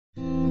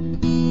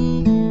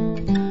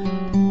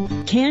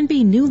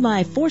Canby New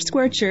Life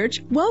Foursquare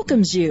Church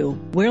welcomes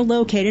you. We're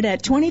located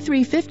at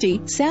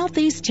 2350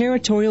 Southeast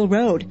Territorial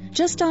Road,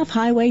 just off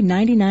Highway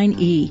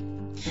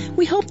 99E.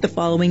 We hope the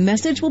following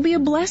message will be a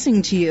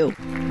blessing to you.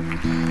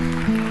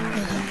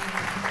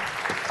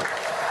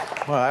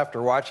 Well,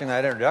 after watching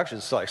that introduction,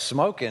 it's like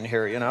smoke in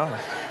here, you know.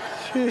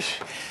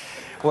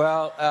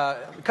 Well,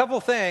 a couple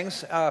of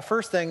things.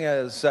 First thing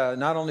is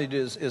not only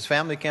is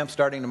family camp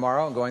starting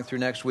tomorrow and going through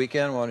next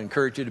weekend, I want to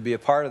encourage you to be a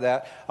part of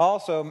that.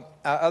 Also,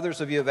 others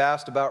of you have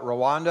asked about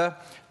Rwanda.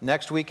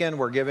 Next weekend,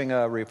 we're giving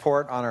a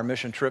report on our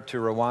mission trip to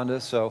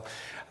Rwanda. So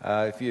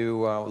if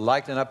you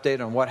liked an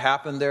update on what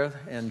happened there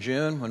in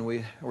June when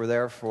we were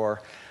there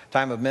for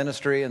time of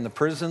ministry in the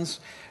prisons,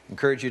 I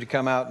encourage you to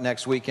come out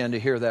next weekend to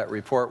hear that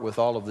report with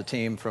all of the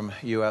team from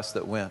U.S.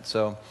 that went.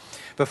 So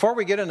before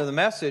we get into the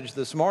message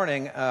this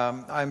morning,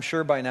 I'm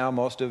sure by now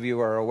most of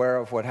you are aware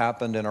of what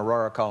happened in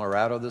Aurora,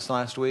 Colorado this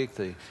last week,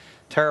 the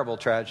terrible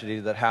tragedy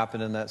that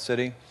happened in that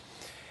city.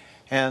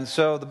 And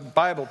so the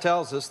Bible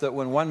tells us that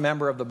when one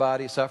member of the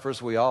body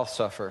suffers, we all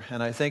suffer.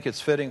 And I think it's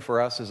fitting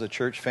for us as a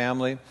church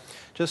family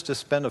just to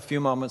spend a few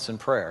moments in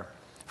prayer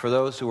for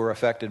those who were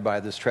affected by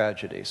this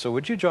tragedy. So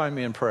would you join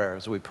me in prayer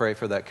as we pray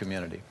for that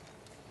community?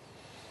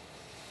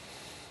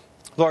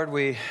 Lord,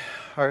 we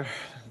are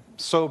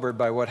sobered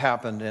by what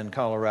happened in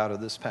Colorado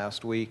this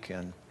past week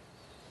and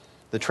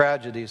the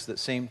tragedies that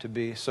seem to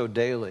be so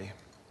daily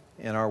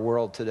in our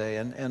world today.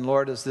 And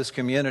Lord, as this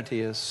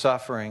community is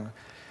suffering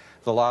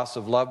the loss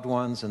of loved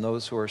ones and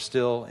those who are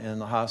still in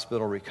the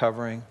hospital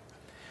recovering,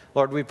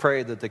 Lord, we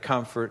pray that the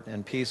comfort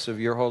and peace of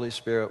your Holy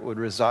Spirit would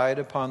reside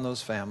upon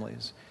those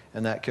families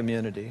and that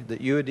community,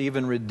 that you would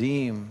even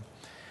redeem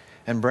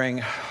and bring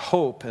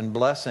hope and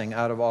blessing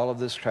out of all of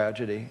this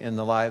tragedy in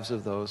the lives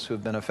of those who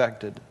have been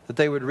affected, that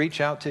they would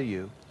reach out to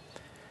you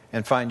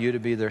and find you to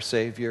be their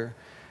Savior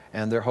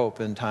and their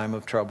hope in time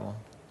of trouble.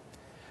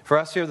 For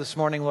us here this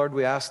morning, Lord,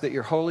 we ask that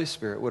your Holy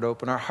Spirit would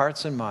open our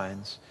hearts and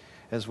minds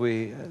as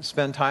we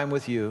spend time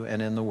with you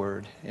and in the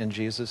Word. In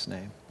Jesus'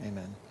 name,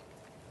 amen.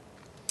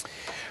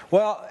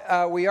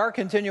 Well, we are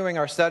continuing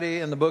our study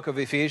in the book of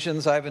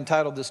Ephesians. I've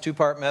entitled this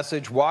two-part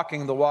message,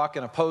 Walking the Walk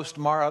in a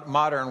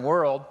Post-Modern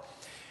World.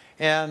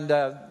 And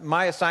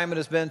my assignment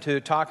has been to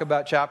talk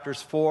about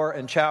chapters 4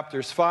 and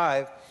chapters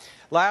 5.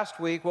 Last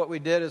week, what we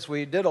did is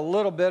we did a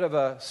little bit of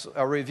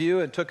a review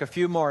and took a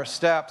few more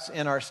steps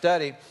in our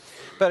study.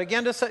 But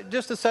again,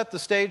 just to set the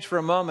stage for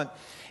a moment,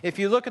 if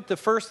you look at the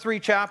first 3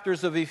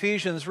 chapters of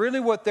Ephesians, really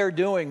what they're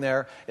doing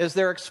there is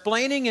they're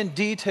explaining in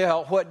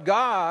detail what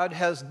God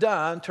has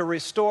done to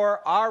restore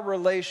our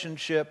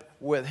relationship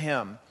with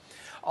Him.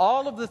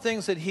 All of the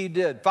things that He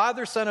did,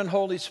 Father, Son, and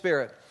Holy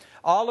Spirit,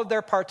 all of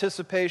their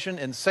participation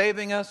in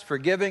saving us,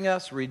 forgiving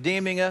us,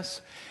 redeeming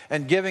us,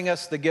 and giving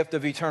us the gift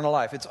of eternal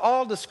life. It's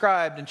all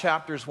described in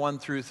chapters 1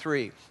 through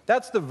 3.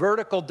 That's the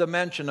vertical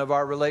dimension of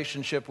our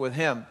relationship with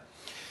Him.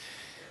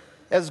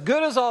 As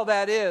good as all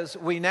that is,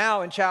 we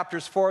now in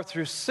chapters 4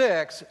 through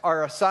 6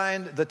 are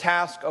assigned the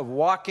task of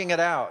walking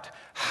it out.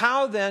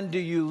 How then do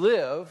you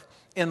live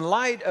in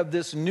light of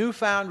this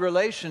newfound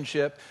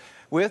relationship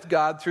with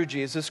God through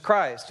Jesus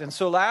Christ? And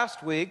so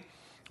last week,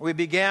 we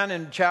began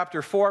in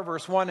chapter 4,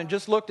 verse 1, and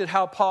just looked at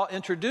how Paul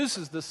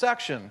introduces the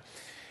section.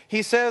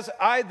 He says,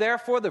 I,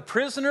 therefore, the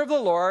prisoner of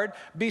the Lord,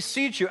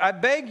 beseech you, I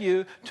beg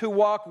you to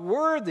walk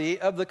worthy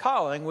of the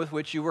calling with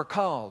which you were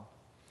called.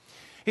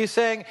 He's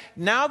saying,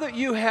 now that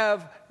you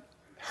have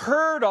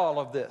heard all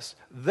of this,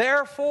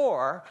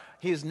 therefore,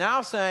 he's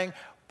now saying,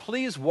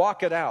 please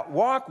walk it out.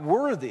 Walk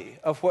worthy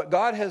of what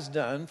God has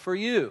done for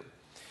you.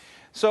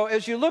 So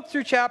as you look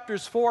through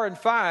chapters 4 and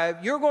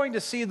 5, you're going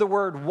to see the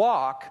word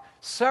walk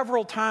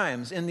several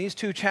times in these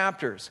 2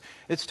 chapters.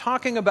 It's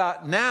talking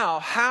about now,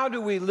 how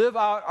do we live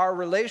out our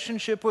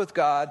relationship with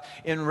God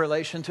in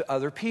relation to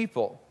other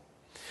people?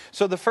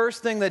 So the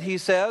first thing that he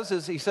says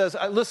is,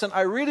 listen,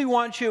 I really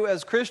want you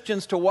as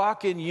Christians to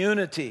walk in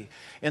unity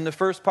in the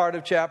first part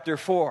of chapter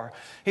 4.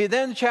 He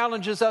then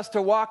challenges us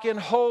to walk in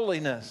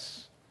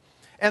holiness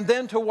and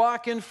then to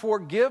walk in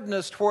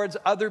forgiveness towards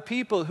other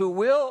people who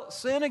will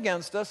sin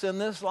against us in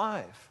this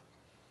life.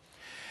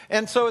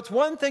 And so it's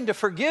one thing to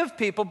forgive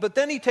people, but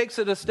then he takes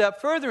it a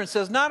step further and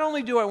says, not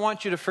only do I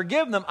want you to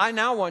forgive them, I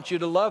now want you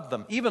to love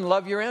them, even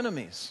love your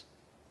enemies.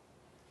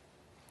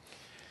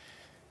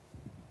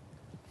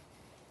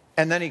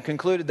 And then he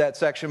concluded that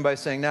section by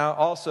saying, now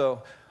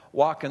also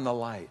walk in the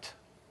light.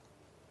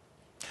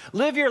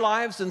 Live your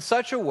lives in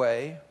such a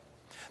way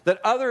that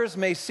others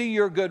may see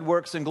your good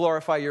works and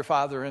glorify your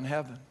Father in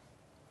heaven.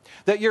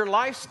 That your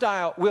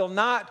lifestyle will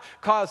not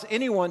cause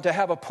anyone to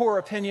have a poor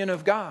opinion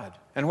of God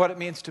and what it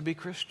means to be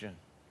Christian.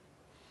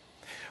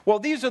 Well,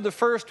 these are the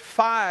first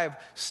 5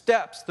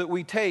 steps that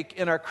we take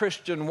in our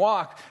Christian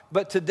walk.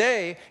 But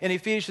today, in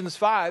Ephesians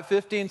 5,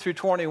 15 through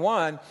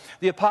 21,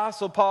 the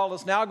Apostle Paul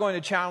is now going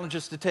to challenge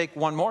us to take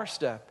one more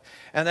step,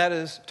 and that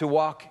is to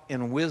walk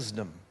in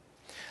wisdom.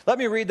 Let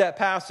me read that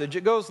passage.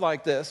 It goes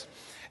like this.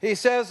 He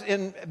says,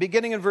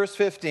 beginning in verse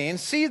 15,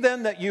 see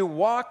then that you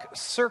walk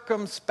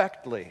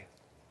circumspectly,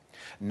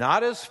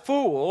 not as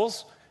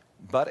fools,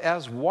 but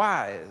as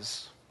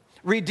wise,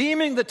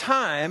 redeeming the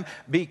time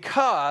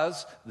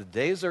because the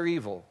days are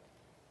evil.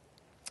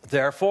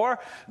 Therefore,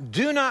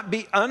 do not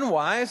be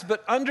unwise,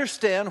 but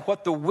understand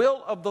what the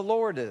will of the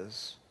Lord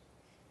is.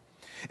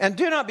 And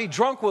do not be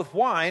drunk with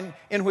wine,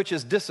 in which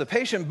is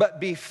dissipation, but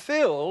be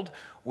filled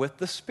with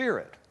the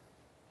Spirit,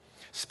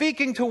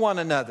 speaking to one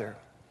another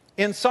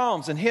in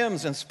psalms and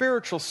hymns and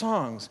spiritual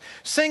songs,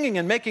 singing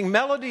and making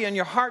melody in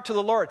your heart to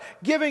the Lord,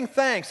 giving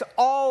thanks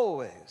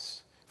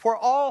always for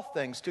all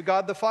things to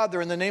God the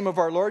Father in the name of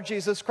our Lord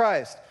Jesus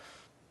Christ,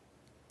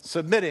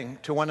 submitting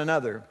to one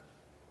another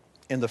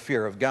in the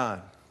fear of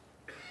God.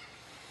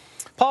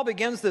 Paul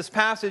begins this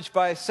passage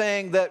by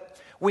saying that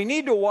we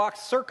need to walk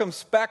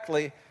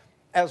circumspectly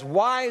as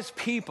wise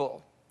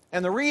people.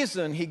 And the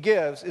reason he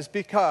gives is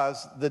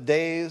because the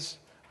days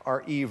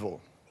are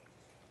evil.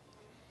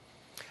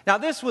 Now,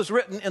 this was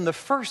written in the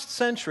first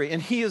century,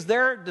 and he is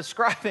there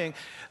describing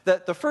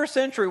that the first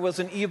century was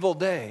an evil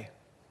day.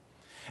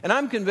 And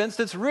I'm convinced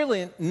it's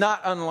really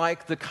not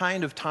unlike the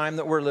kind of time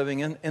that we're living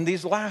in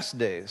these last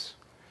days.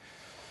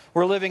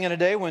 We're living in a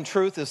day when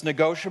truth is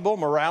negotiable,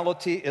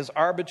 morality is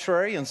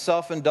arbitrary, and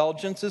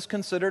self-indulgence is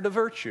considered a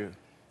virtue.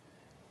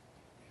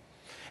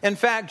 In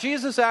fact,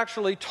 Jesus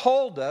actually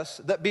told us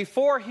that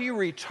before he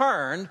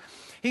returned,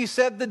 he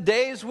said the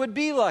days would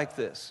be like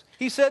this.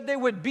 He said they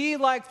would be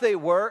like they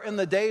were in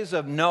the days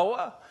of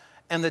Noah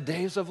and the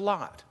days of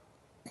Lot.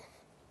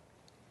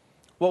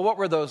 Well, what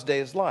were those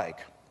days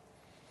like?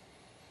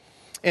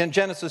 In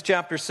Genesis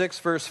chapter 6,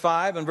 verse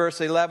 5 and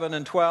verse 11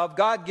 and 12,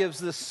 God gives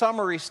this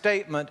summary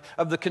statement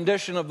of the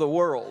condition of the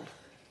world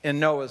in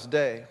Noah's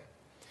day.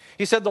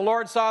 He said, "The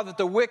Lord saw that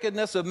the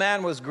wickedness of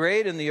man was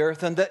great in the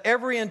earth, and that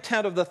every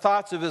intent of the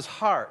thoughts of his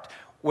heart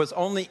was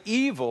only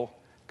evil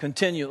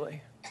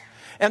continually.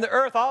 And the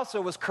earth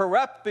also was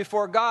corrupt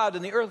before God,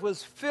 and the earth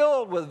was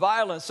filled with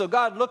violence. So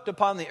God looked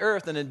upon the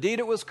earth, and indeed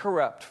it was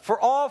corrupt, for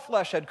all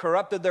flesh had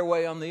corrupted their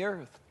way on the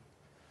earth."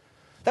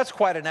 That's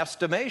quite an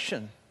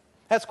estimation.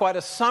 That's quite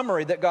a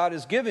summary that God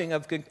is giving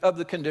of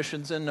the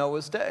conditions in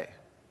Noah's day.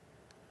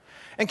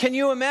 And can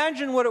you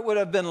imagine what it would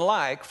have been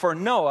like for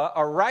Noah,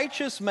 a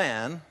righteous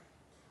man,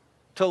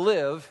 to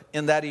live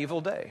in that evil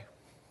day?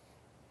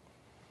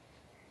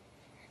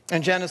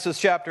 In Genesis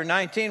chapter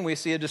 19, we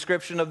see a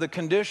description of the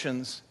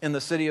conditions in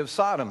the city of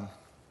Sodom.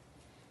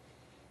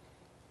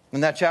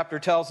 And that chapter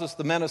tells us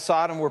the men of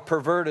Sodom were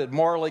perverted,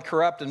 morally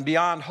corrupt, and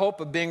beyond hope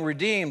of being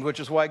redeemed,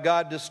 which is why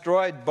God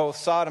destroyed both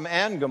Sodom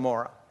and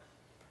Gomorrah.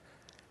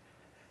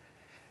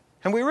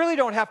 And we really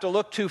don't have to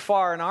look too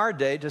far in our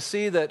day to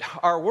see that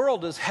our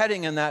world is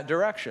heading in that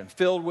direction,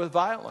 filled with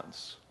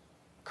violence,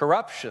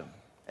 corruption,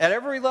 at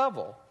every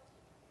level.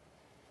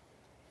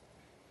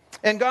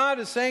 And God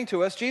is saying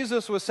to us,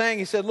 Jesus was saying,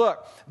 he said,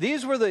 look,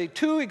 these were the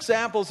two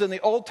examples in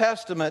the Old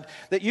Testament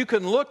that you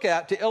can look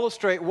at to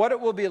illustrate what it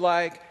will be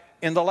like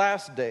in the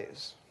last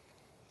days.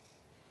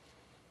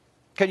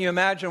 Can you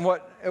imagine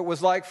what it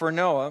was like for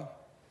Noah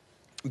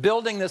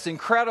building this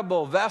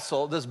incredible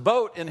vessel, this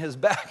boat in his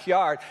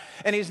backyard?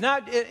 And he's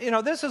not,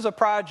 this is a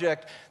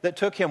project that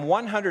took him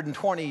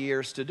 120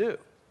 years to do.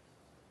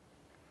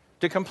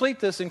 To complete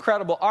this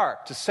incredible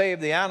ark, to save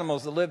the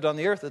animals that lived on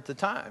the earth at the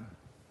time.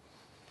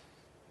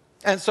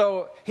 And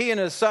so he and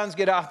his sons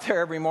get out there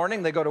every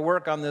morning. They go to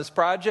work on this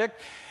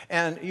project.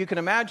 And you can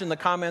imagine the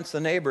comments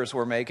the neighbors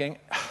were making.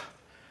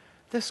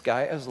 This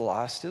guy has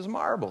lost his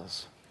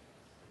marbles.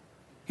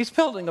 He's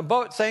building a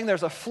boat saying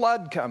there's a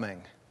flood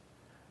coming.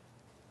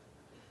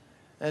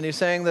 And he's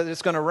saying that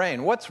it's going to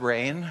rain. What's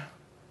rain?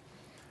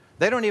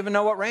 They don't even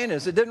know what rain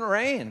is. It didn't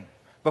rain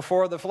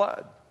before the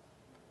flood.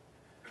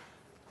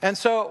 And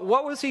so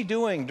what was he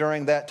doing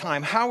during that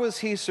time? How was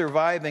he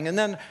surviving? And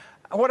then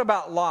what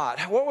about Lot?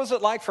 What was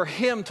it like for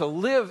him to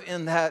live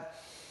in that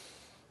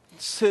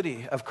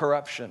city of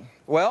corruption?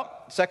 Well,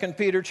 2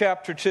 Peter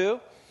chapter 2,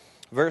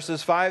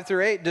 verses 5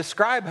 through 8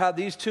 describe how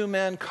these two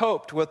men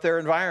coped with their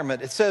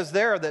environment. It says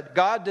there that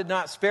God did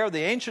not spare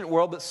the ancient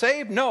world, but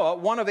saved Noah,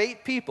 one of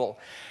 8 people,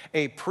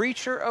 a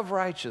preacher of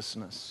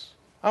righteousness.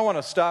 I want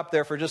to stop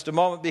there for just a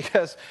moment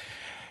because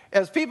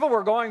as people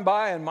were going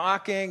by and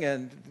mocking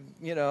and,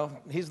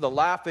 he's the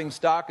laughing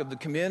stock of the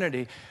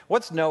community,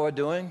 what's Noah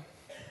doing?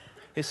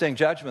 He's saying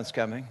judgment's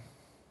coming.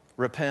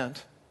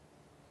 Repent.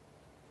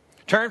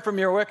 Turn from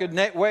your wicked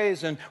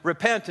ways and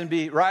repent and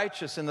be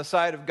righteous in the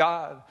sight of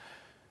God.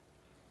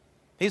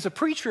 He's a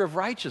preacher of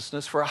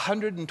righteousness for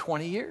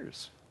 120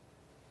 years,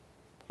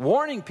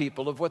 warning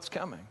people of what's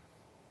coming.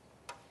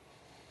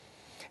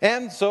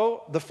 And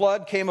so the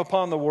flood came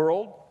upon the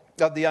world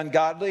of the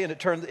ungodly,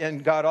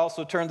 and God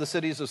also turned the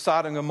cities of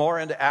Sodom and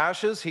Gomorrah into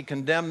ashes. He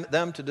condemned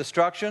them to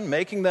destruction,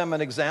 making them an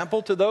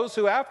example to those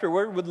who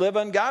afterward would live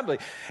ungodly.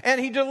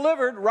 And he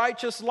delivered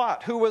righteous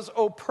Lot, who was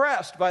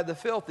oppressed by the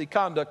filthy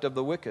conduct of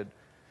the wicked.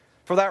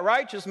 For that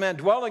righteous man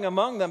dwelling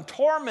among them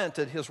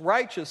tormented his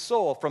righteous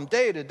soul from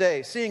day to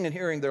day, seeing and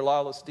hearing their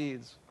lawless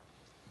deeds.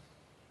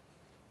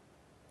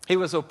 He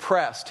was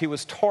oppressed, he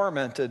was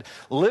tormented,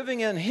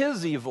 living in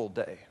his evil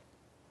day.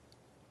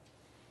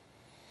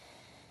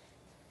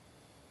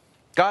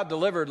 God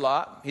delivered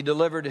Lot. He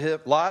delivered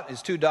Lot,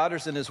 his 2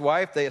 daughters, and his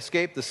wife. They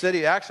escaped the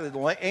city. Actually,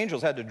 the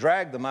angels had to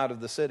drag them out of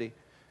the city.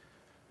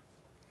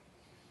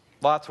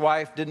 Lot's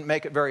wife didn't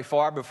make it very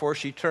far before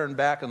she turned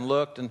back and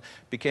looked and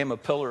became a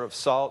pillar of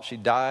salt. She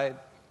died.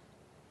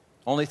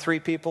 Only 3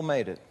 people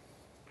made it.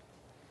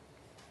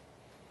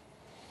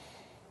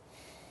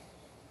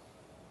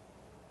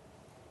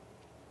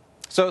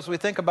 So as we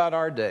think about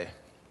our day,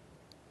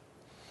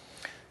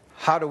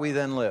 how do we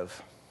then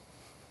live?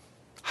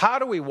 How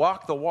do we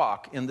walk the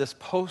walk in this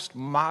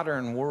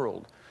postmodern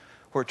world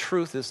where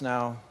truth is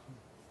now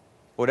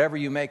whatever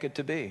you make it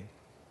to be?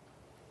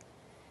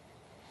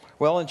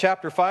 Well, in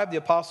chapter 5, the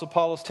Apostle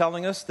Paul is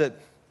telling us that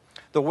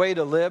the way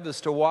to live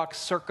is to walk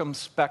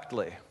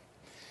circumspectly.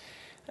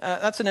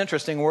 That's an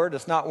interesting word.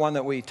 It's not one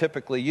that we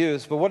typically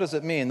use, but what does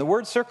it mean? The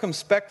word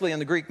circumspectly in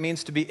the Greek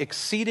means to be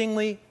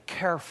exceedingly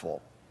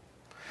careful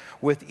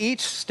with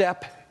each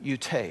step you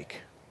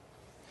take.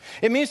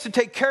 It means to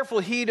take careful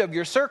heed of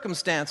your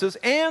circumstances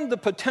and the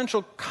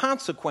potential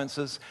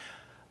consequences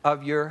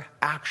of your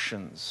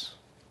actions.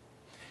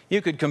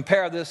 You could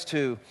compare this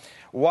to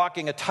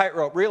walking a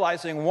tightrope,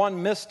 realizing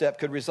one misstep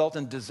could result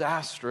in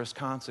disastrous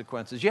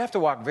consequences. You have to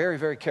walk very,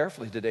 very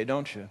carefully today,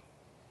 don't you?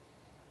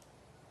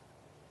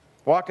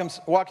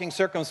 Walking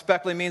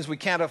circumspectly means we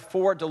can't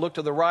afford to look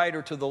to the right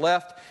or to the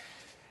left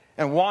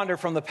and wander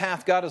from the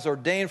path God has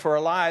ordained for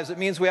our lives. It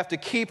means we have to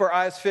keep our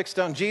eyes fixed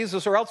on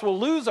Jesus, or else we'll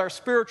lose our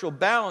spiritual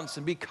balance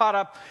and be caught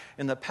up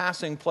in the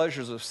passing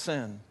pleasures of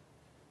sin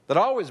that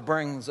always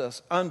brings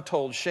us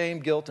untold shame,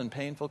 guilt, and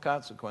painful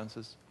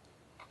consequences.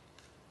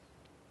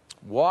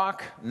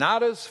 Walk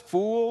not as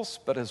fools,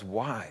 but as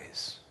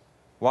wise.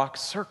 Walk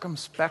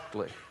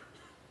circumspectly,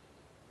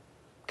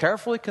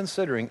 carefully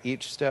considering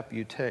each step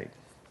you take.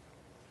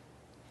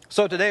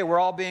 So today we're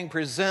all being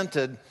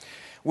presented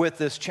with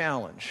this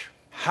challenge.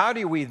 How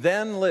do we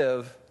then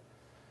live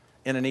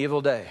in an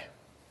evil day?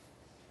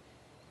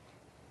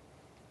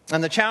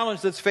 And the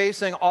challenge that's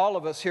facing all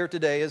of us here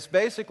today is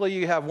basically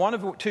you have one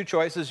of 2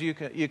 choices you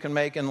can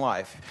make in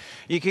life.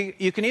 You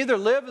can either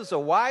live as a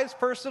wise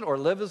person or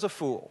live as a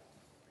fool.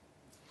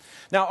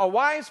 Now, a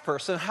wise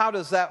person, how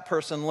does that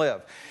person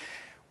live?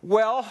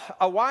 Well,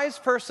 a wise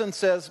person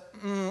says,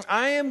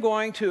 I am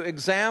going to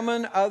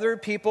examine other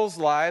people's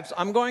lives.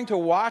 I'm going to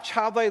watch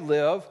how they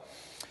live.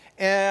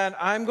 And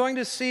I'm going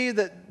to see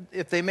that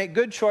if they make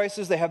good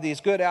choices, they have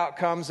these good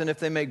outcomes. And if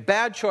they make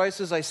bad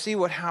choices, I see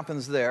what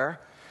happens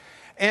there.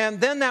 And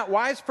then that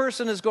wise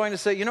person is going to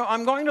say,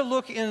 I'm going to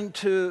look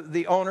into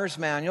the owner's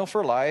manual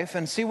for life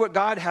and see what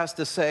God has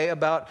to say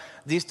about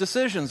these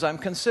decisions I'm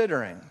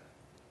considering.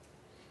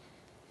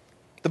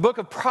 The book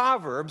of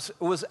Proverbs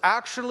was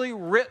actually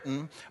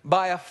written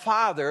by a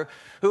father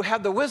who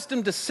had the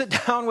wisdom to sit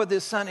down with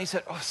his son. He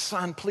said, "Oh,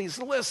 son, please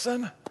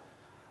listen.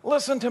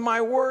 Listen to my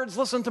words.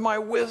 Listen to my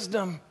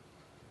wisdom."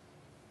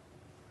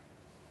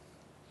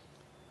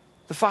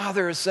 The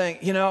father is saying,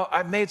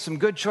 I've made some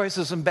good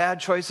choices and bad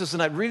choices,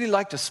 and I'd really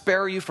like to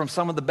spare you from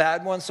some of the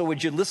bad ones, so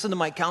would you listen to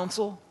my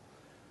counsel?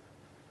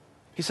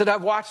 He said,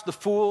 I've watched the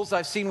fools.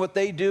 I've seen what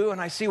they do, and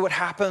I see what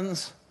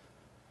happens.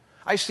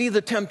 I see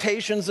the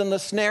temptations and the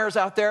snares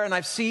out there, and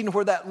I've seen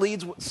where that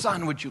leads.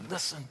 Son, would you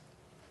listen?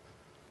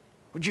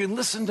 Would you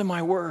listen to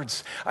my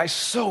words? I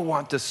so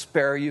want to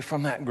spare you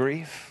from that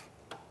grief.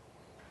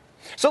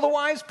 So the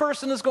wise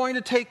person is going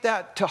to take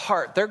that to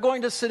heart. They're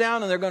going to sit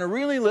down and they're going to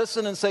really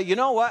listen and say, you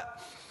know what?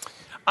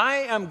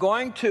 I'm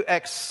going to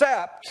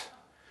accept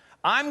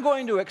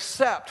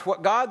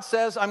what God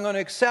says. I'm going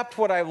to accept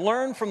what I've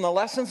learned from the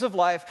lessons of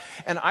life,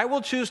 and I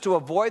will choose to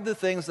avoid the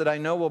things that I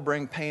know will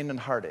bring pain and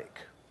heartache.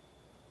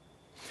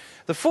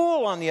 The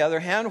fool, on the other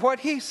hand,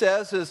 what he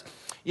says is,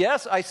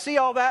 yes, I see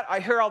all that, I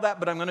hear all that,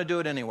 but I'm going to do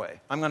it anyway.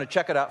 I'm going to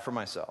check it out for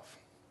myself.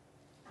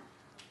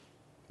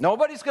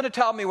 Nobody's going to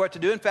tell me what to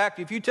do. In fact,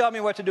 if you tell me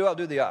what to do, I'll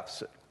do the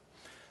opposite.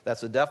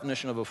 That's the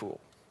definition of a fool.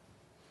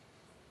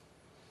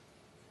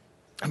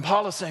 And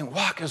Paul is saying,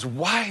 walk as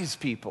wise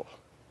people.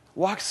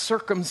 Walk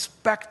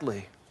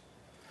circumspectly.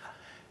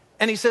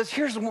 And he says,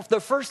 here's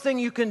the first thing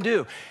you can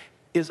do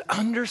is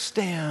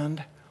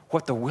understand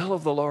what the will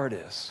of the Lord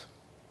is.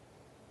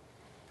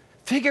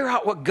 Figure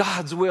out what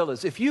God's will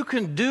is. If you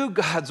can do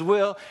God's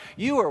will,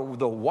 you are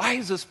the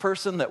wisest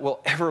person that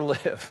will ever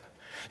live.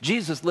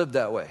 Jesus lived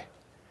that way.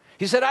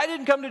 He said, I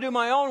didn't come to do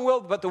my own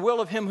will, but the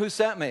will of him who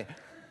sent me.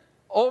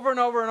 Over and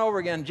over and over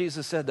again,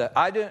 Jesus said that.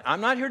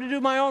 I'm not here to do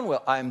my own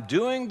will. I'm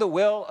doing the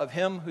will of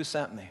him who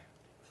sent me.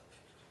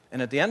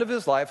 And at the end of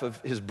his life,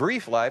 of his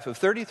brief life of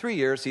 33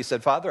 years, he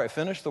said, Father, I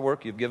finished the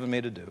work you've given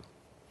me to do.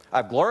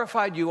 I've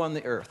glorified you on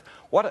the earth.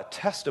 What a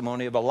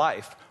testimony of a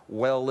life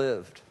well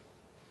lived.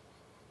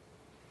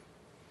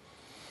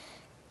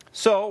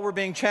 So we're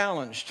being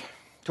challenged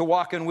to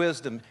walk in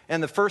wisdom.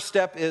 And the first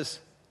step is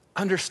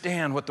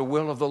understand what the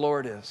will of the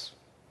Lord is.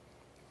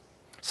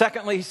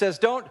 Secondly, he says,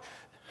 don't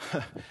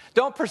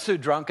pursue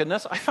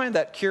drunkenness. I find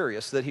that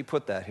curious that he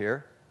put that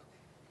here.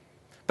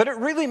 But it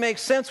really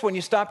makes sense when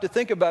you stop to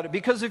think about it,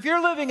 because if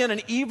you're living in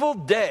an evil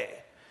day,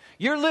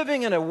 You're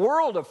living in a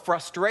world of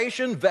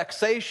frustration,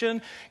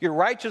 vexation. Your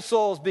righteous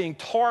soul is being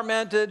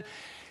tormented,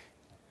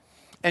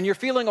 and you're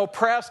feeling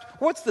oppressed.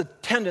 What's the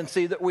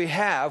tendency that we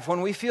have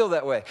when we feel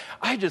that way?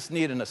 I just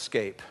need an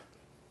escape.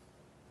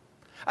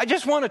 I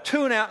just want to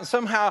tune out and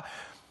somehow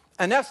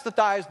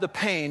anesthetize the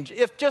pain,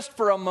 if just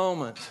for a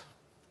moment.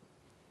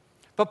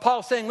 But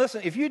Paul's saying,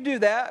 listen, if you do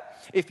that,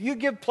 if you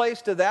give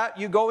place to that,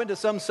 you go into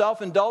some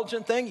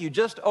self-indulgent thing, you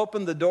just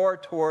open the door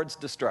towards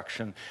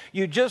destruction.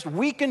 You just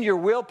weaken your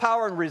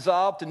willpower and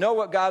resolve to know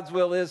what God's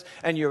will is,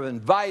 and you've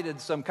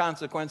invited some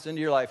consequence into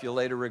your life you'll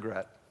later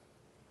regret.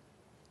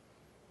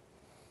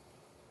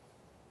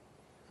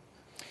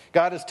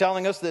 God is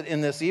telling us that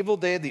in this evil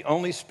day, the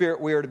only spirit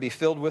we are to be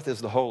filled with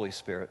is the Holy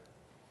Spirit.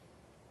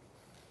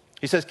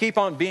 He says, keep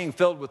on being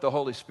filled with the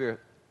Holy Spirit.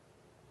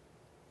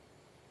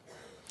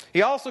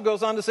 He also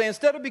goes on to say,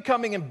 instead of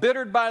becoming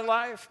embittered by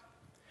life,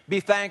 be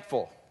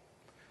thankful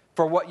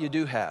for what you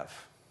do have.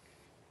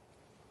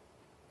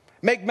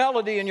 Make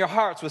melody in your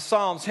hearts with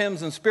psalms,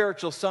 hymns, and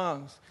spiritual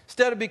songs.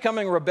 Instead of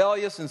becoming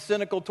rebellious and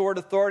cynical toward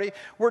authority,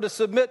 we're to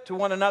submit to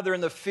one another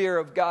in the fear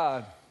of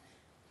God.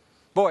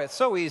 Boy, it's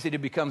so easy to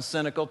become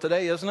cynical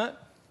today, isn't it?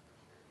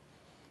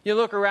 You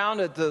look around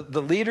at the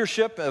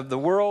leadership of the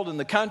world and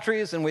the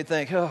countries, and we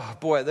think, oh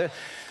boy,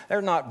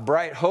 they're not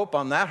bright hope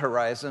on that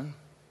horizon.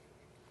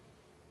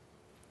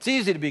 It's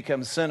easy to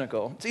become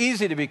cynical. It's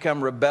easy to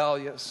become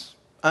rebellious,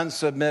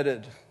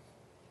 unsubmitted,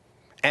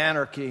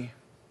 anarchy.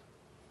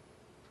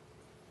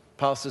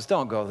 Paul says,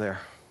 don't go there.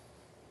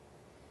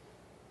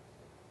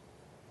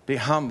 Be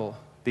humble,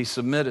 be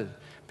submitted,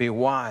 be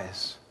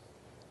wise.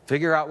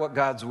 Figure out what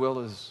God's will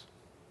is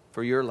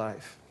for your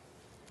life.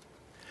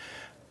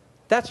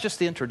 That's just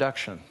the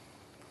introduction.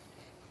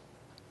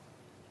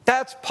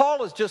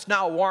 Paul is just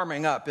now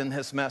warming up in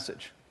his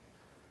message.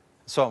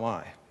 So am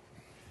I.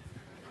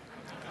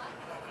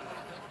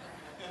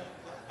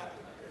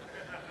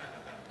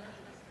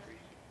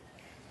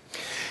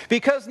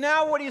 Because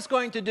now what he's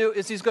going to do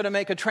is he's going to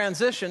make a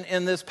transition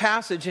in this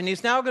passage, and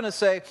he's now going to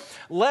say,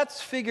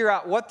 let's figure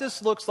out what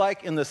this looks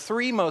like in the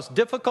three most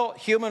difficult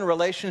human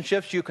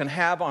relationships you can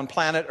have on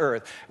planet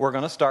Earth. We're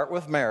going to start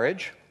with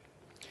marriage,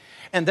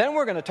 and then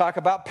we're going to talk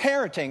about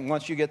parenting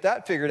once you get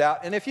that figured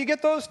out. And if you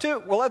get those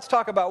two, well, let's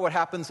talk about what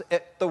happens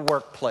at the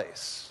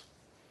workplace.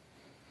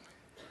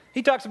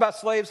 He talks about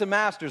slaves and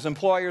masters,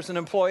 employers and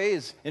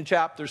employees in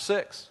chapter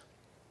 6.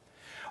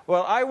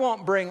 Well, I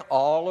won't bring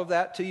all of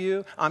that to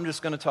you. I'm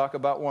just going to talk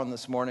about one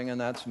this morning, and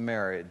that's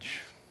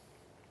marriage.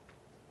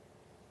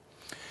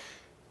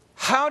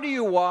 How do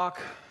you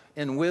walk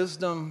in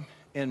wisdom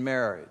in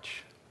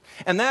marriage?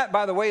 And that,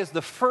 by the way, is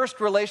the first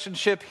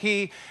relationship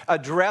he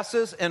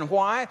addresses. And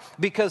why?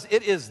 Because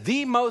it is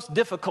the most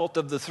difficult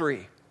of the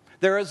three.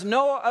 There is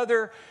no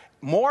other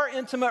more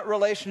intimate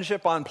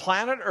relationship on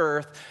planet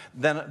Earth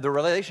than the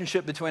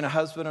relationship between a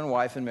husband and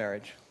wife in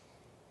marriage.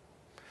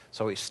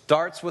 So he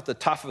starts with the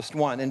toughest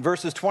one. In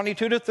verses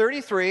 22 to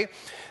 33,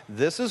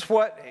 this is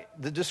what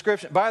the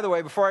description. By the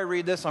way, before I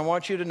read this, I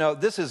want you to know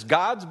this is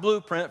God's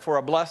blueprint for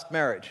a blessed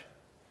marriage.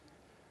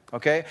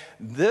 Okay?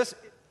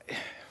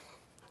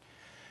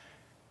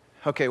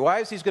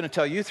 Wives, he's going to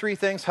tell you three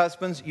things.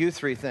 Husbands, you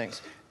three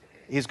things.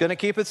 He's going to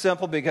keep it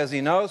simple because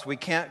he knows we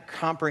can't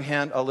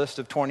comprehend a list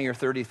of 20 or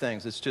 30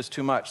 things. It's just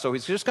too much. So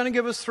he's just going to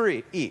give us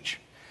three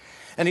each.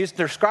 And he's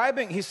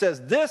describing, he says,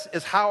 this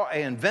is how I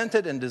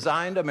invented and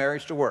designed a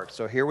marriage to work.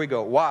 So here we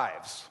go.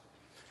 Wives.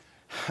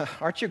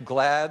 Aren't you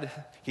glad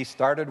he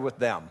started with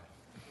them?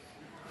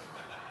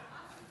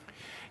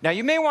 Now,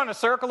 you may want to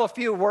circle a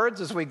few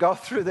words as we go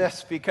through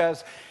this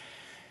because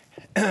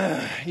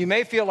you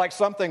may feel like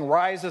something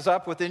rises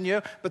up within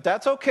you, but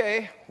that's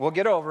okay. We'll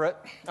get over it.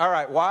 All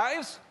right,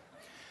 wives.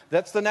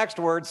 That's the next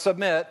word,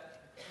 submit.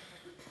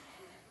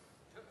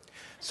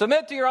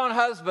 Submit to your own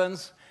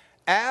husbands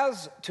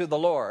as to the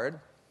Lord.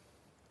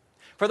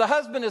 For the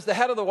husband is the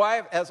head of the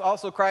wife, as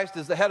also Christ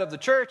is the head of the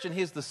church, and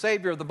he's the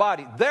Savior of the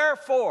body.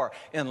 Therefore,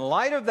 in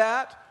light of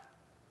that,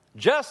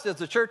 just as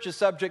the church is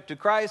subject to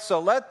Christ, so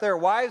let their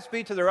wives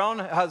be to their own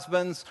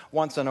husbands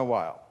once in a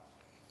while.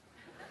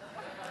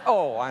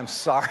 Oh, I'm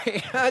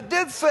sorry. I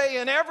did say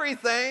in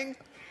everything.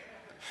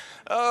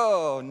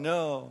 Oh,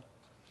 no.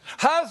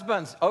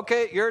 Husbands,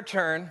 okay, your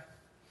turn.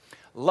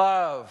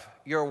 Love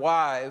your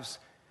wives,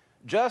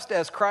 just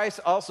as Christ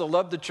also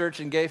loved the church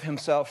and gave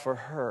himself for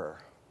her,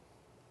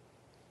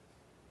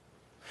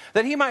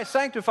 that he might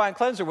sanctify and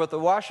cleanse her with the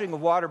washing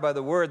of water by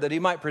the word, that he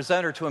might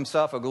present her to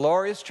himself a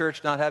glorious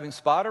church, not having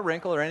spot or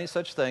wrinkle or any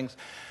such things,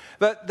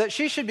 but that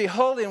she should be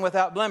holy and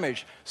without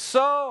blemish.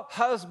 So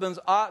husbands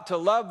ought to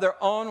love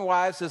their own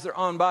wives as their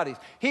own bodies.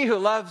 He who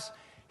loves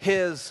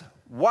his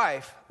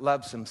wife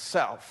loves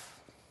himself.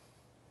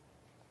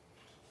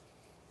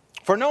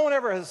 For no one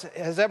ever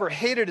has ever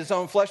hated his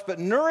own flesh, but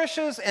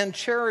nourishes and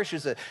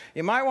cherishes it.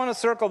 You might want to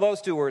circle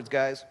those two words,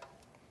 guys.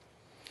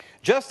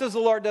 Just as the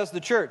Lord does the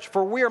church.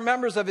 For we are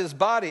members of his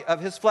body, of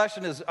his flesh,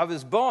 and of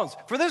his bones.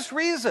 For this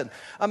reason,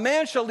 a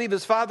man shall leave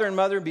his father and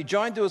mother and be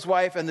joined to his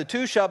wife, and the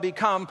two shall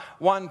become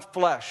one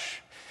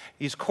flesh.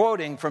 He's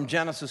quoting from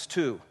Genesis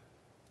 2.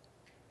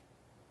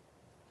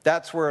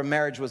 That's where a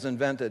marriage was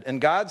invented. And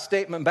God's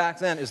statement back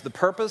then is the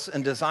purpose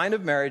and design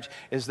of marriage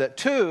is that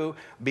two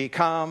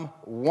become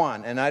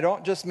one. And I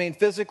don't just mean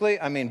physically,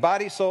 I mean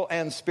body, soul,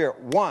 and spirit.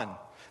 One.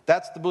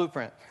 That's the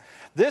blueprint.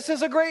 This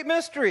is a great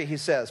mystery, he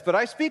says, but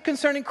I speak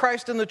concerning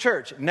Christ and the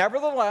church.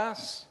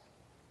 Nevertheless,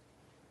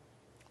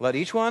 let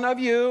each one of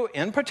you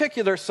in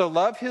particular so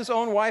love his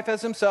own wife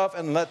as himself,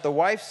 and let the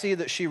wife see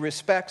that she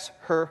respects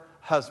her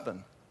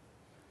husband.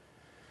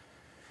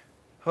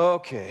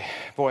 Okay,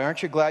 boy,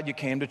 aren't you glad you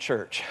came to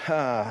church?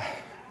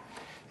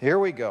 Here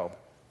we go.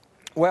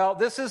 Well,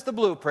 this is the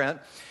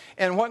blueprint.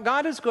 And what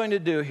God is going to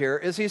do here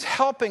is he's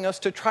helping us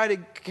to try to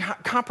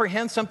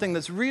comprehend something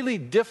that's really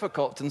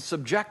difficult and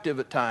subjective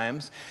at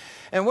times.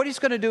 And what he's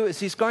going to do is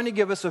he's going to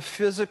give us a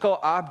physical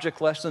object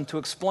lesson to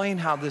explain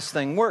how this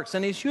thing works.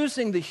 And he's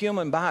using the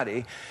human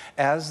body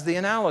as the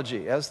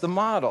analogy, as the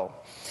model.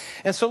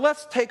 And so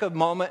let's take a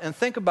moment and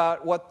think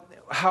about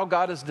how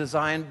God has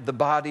designed the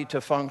body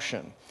to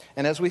function.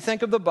 And as we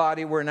think of the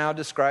body, we're now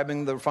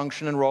describing the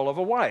function and role of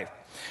a wife.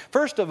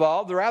 First of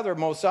all, the rather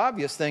most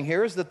obvious thing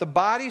here is that the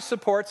body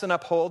supports and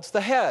upholds the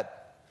head.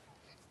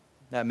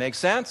 That makes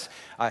sense.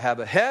 I have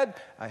a head,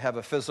 I have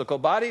a physical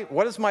body.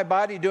 What is my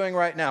body doing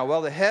right now?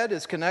 Well, the head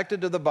is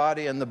connected to the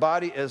body, and the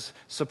body is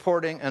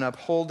supporting and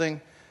upholding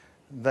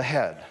the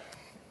head.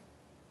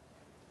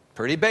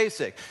 Pretty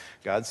basic.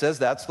 God says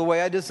that's the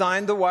way I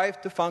designed the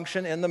wife to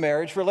function in the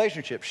marriage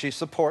relationship. She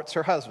supports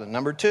her husband.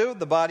 Number two,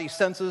 the body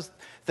senses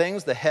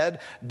things the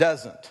head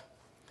doesn't.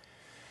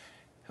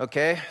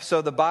 Okay,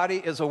 so the body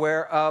is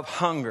aware of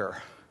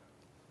hunger.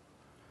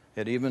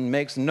 It even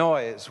makes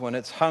noise when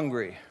it's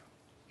hungry.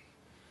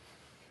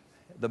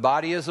 The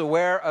body is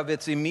aware of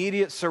its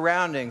immediate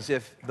surroundings.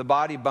 If the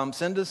body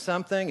bumps into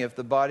something, if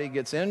the body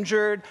gets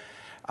injured,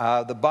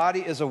 the body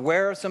is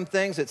aware of some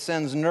things. It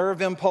sends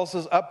nerve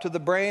impulses up to the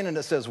brain and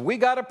it says, we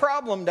got a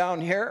problem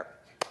down here.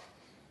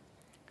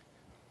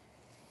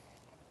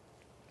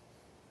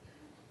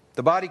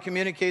 The body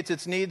communicates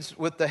its needs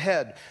with the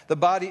head. The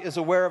body is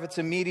aware of its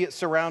immediate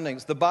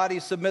surroundings. The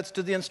body submits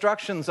to the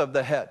instructions of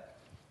the head.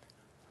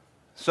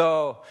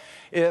 So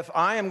if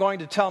I am going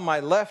to tell my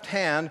left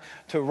hand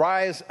to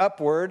rise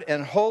upward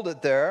and hold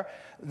it there,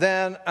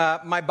 then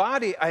my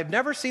body, I've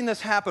never seen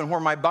this happen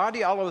where my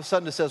body all of a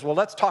sudden says, well,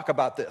 let's talk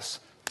about this.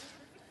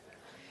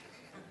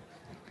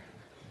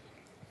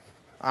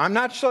 I'm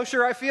not so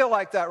sure I feel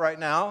like that right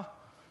now.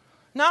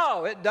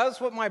 No, it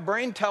does what my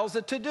brain tells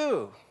it to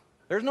do.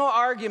 There's no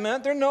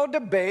argument, there's no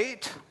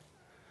debate.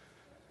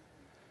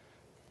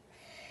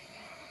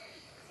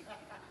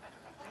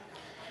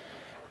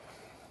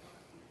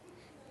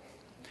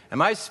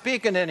 Am I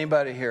speaking to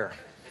anybody here?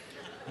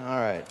 All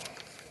right.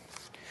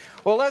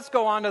 Well, let's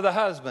go on to the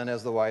husband,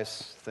 as the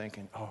wife's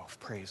thinking, oh,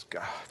 praise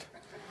God.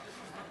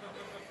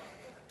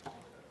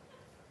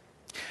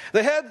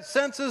 The head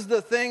senses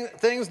the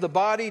things the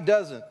body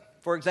doesn't.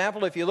 For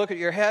example, if you look at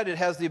your head, it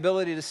has the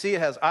ability to see. It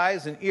has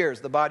eyes and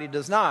ears. The body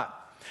does not.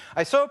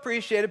 I so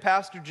appreciated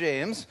Pastor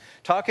James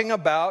talking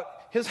about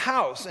his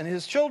house and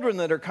his children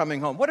that are coming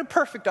home. What a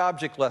perfect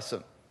object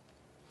lesson.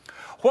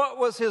 What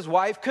was his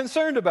wife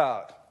concerned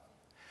about?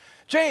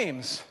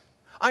 James,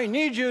 I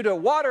need you to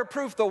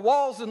waterproof the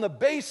walls in the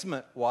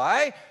basement.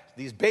 Why?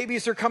 These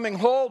babies are coming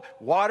home.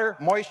 Water,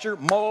 moisture,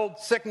 mold,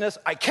 sickness.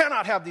 I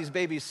cannot have these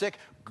babies sick.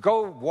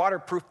 Go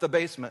waterproof the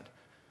basement.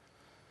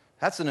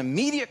 That's an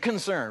immediate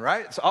concern,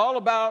 right? It's all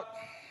about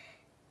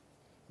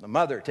the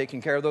mother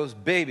taking care of those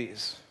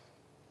babies.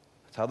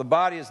 That's how the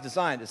body is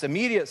designed. It's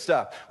immediate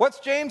stuff. What's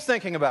James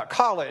thinking about?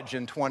 College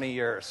in 20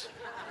 years.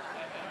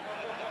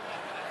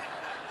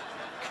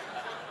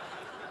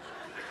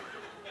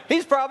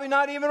 He's probably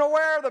not even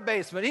aware of the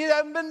basement. He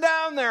hasn't been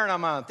down there in a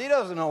month. He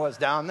doesn't know what's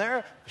down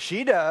there.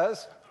 She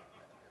does.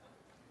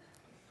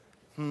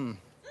 I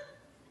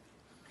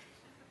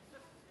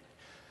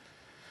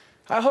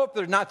hope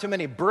there's not too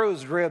many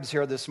bruised ribs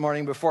here this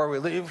morning before we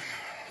leave.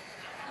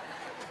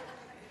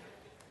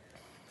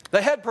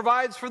 The head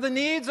provides for the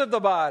needs of the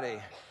body.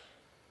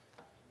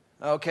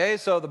 Okay,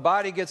 so the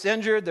body gets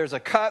injured, there's a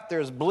cut,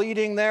 there's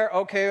bleeding there.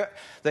 Okay,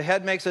 the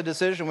head makes a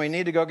decision. We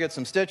need to go get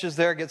some stitches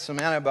there, get some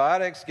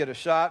antibiotics, get a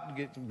shot,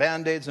 get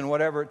Band-Aids and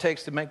whatever it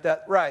takes to make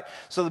that right.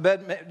 So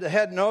the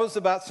head knows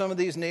about some of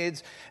these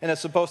needs and is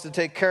supposed to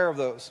take care of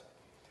those.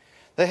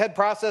 The head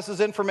processes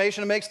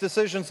information and makes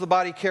decisions the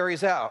body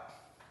carries out.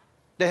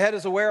 The head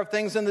is aware of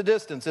things in the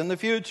distance, in the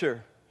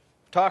future.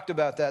 Talked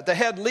about that. The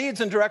head leads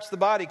and directs the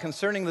body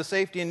concerning the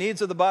safety and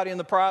needs of the body in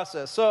the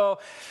process. So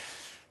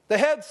the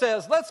head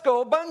says, let's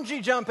go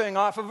bungee jumping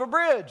off of a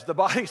bridge. The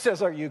body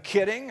says, are you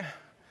kidding?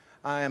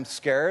 I am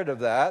scared of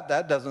that.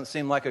 That doesn't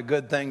seem like a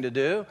good thing to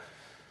do.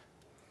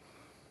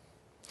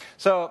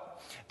 So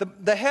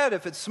the head,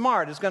 if it's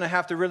smart, is going to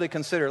have to really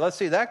consider, let's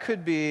see, that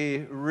could be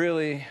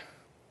really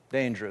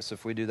dangerous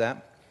if we do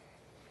that.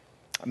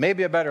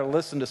 Maybe I better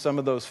listen to some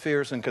of those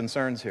fears and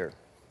concerns here.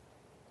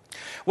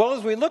 Well,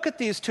 as we look at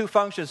these two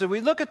functions, as we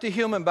look at the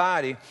human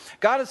body,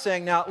 God is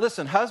saying, now,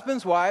 listen,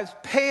 husbands, wives,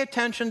 pay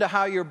attention to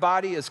how your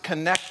body is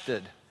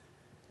connected.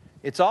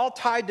 It's all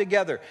tied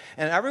together.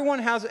 And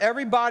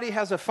everybody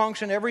has a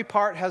function, every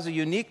part has a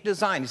unique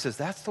design. He says,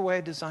 that's the way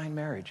I design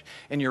marriage.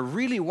 And you're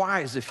really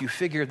wise if you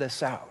figure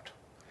this out.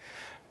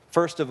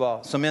 First of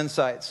all, some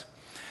insights.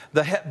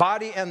 The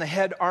body and the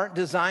head aren't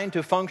designed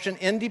to function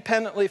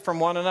independently from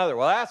one another.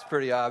 Well, that's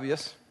pretty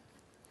obvious.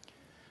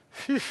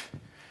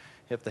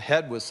 If the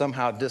head was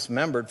somehow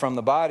dismembered from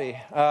the body,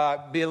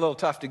 it'd be a little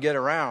tough to get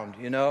around,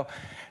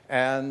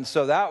 And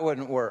so that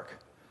wouldn't work.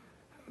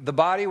 The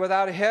body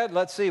without a head,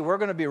 let's see, we're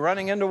going to be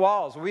running into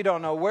walls. We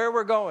don't know where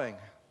we're going.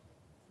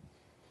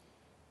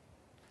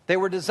 They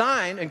were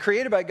designed and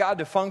created by God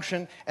to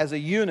function as a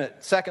unit.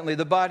 Secondly,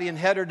 the body and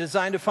head are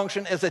designed to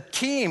function as a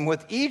team,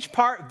 with each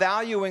part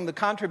valuing the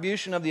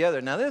contribution of the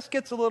other. Now, this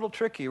gets a little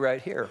tricky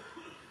right here.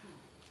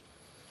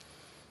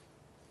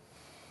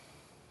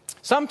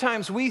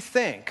 Sometimes we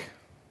think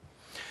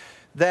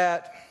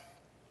that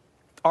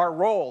our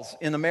roles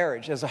in the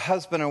marriage as a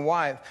husband and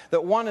wife,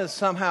 that one is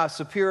somehow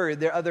superior,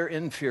 the other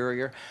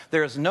inferior.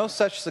 There is no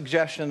such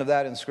suggestion of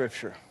that in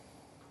Scripture.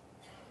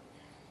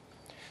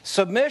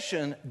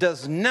 Submission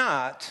does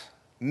not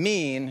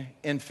mean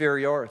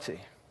inferiority.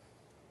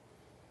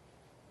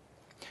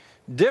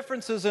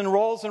 Differences in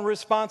roles and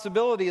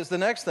responsibility is the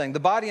next thing. The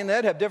body and the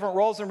head have different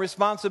roles and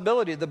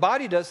responsibility. The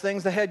body does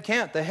things the head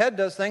can't. The head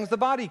does things the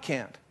body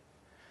can't.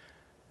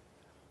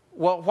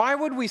 Well, why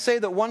would we say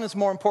that one is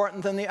more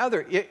important than the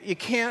other? It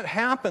can't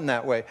happen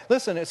that way.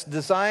 Listen, it's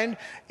designed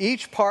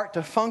each part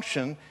to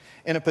function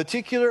in a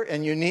particular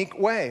and unique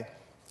way.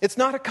 It's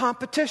not a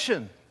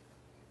competition.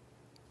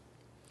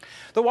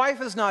 The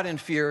wife is not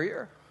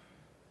inferior.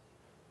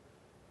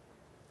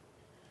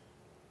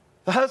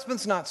 The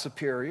husband's not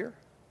superior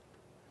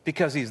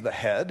because he's the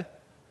head.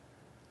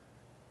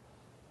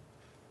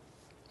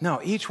 No,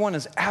 each one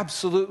is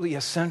absolutely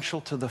essential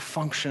to the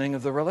functioning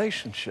of the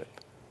relationship.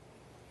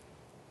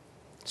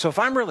 So if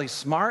I'm really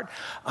smart,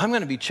 I'm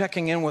going to be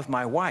checking in with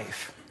my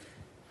wife.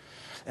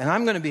 And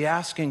I'm going to be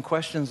asking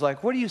questions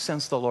like, what do you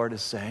sense the Lord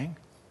is saying?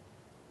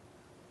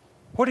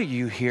 What are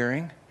you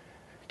hearing?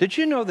 Did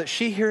you know that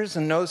she hears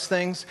and knows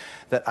things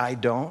that I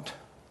don't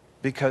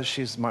because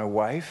she's my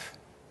wife?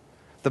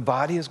 The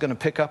body is going to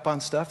pick up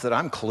on stuff that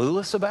I'm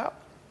clueless about.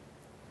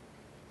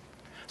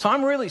 So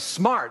I'm really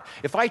smart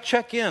if I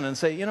check in and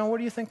say, what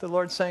do you think the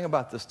Lord's saying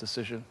about this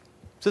decision?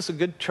 Is this a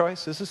good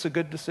choice? Is this a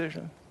good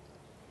decision?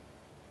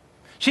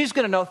 She's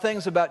going to know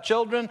things about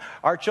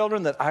our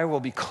children, that I will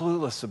be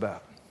clueless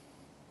about.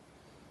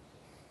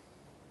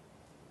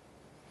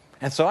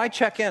 And so I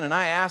check in and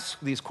I ask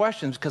these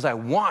questions because I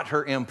want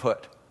her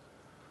input.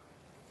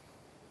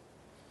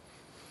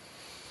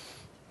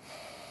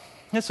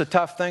 It's a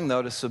tough thing,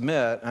 though, to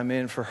submit,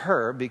 for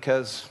her,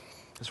 because,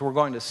 as we're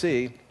going to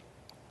see,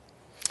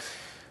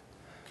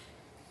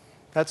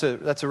 that's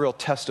a real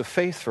test of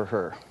faith for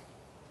her.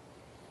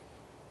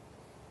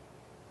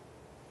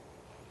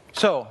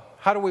 So,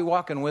 how do we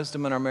walk in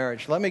wisdom in our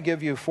marriage? Let me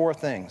give you 4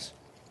 things.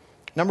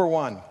 Number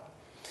 1,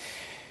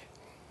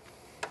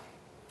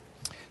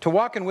 to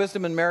walk in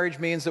wisdom in marriage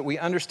means that we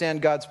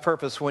understand God's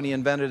purpose when He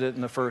invented it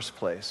in the first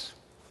place.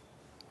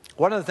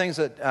 One of the things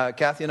that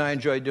Kathy and I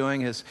enjoy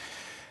doing is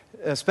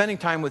spending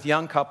time with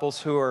young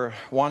couples who are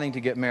wanting to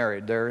get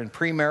married. They're in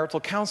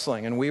premarital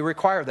counseling, and we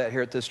require that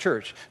here at this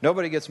church.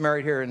 Nobody gets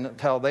married here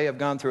until they have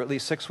gone through at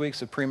least 6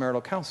 weeks of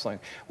premarital counseling.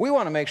 We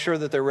want to make sure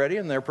that they're ready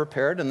and they're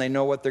prepared and they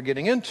know what they're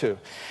getting into.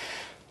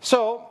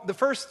 So the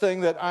first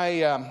thing that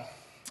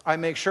I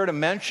make sure to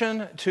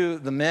mention to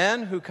the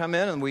men who come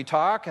in and we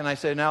talk, and I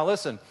say, now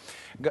listen,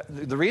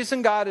 the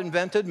reason God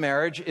invented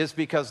marriage is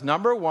because,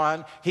 number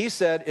 1, He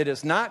said it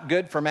is not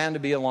good for man to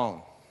be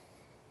alone.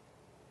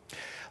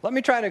 Let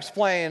me try to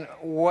explain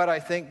what I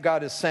think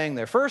God is saying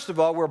there. First of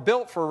all, we're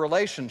built for a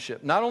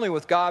relationship, not only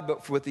with God,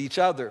 but with each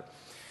other.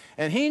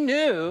 And He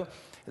knew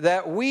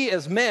that we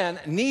as men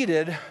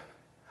needed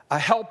a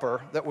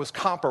helper that was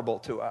comparable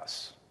to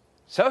us.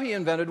 So He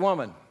invented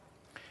woman.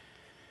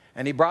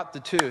 And He brought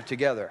the two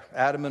together,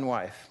 Adam and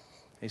wife.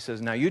 He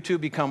says, now you two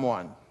become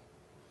one.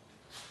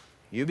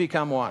 You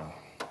become one.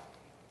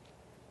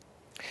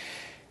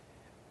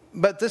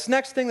 But this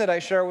next thing that I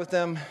share with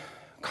them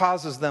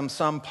causes them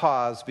some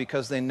pause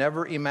because they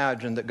never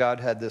imagined that God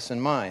had this in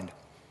mind.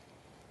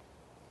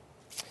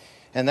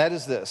 And that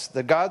is this,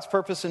 that God's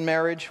purpose in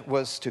marriage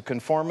was to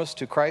conform us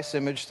to Christ's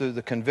image through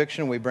the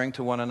conviction we bring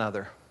to one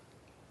another.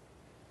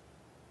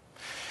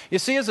 You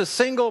see, as a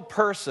single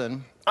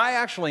person, I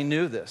actually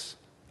knew this.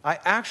 I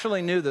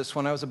actually knew this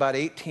when I was about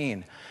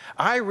 18.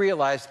 I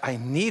realized I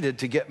needed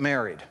to get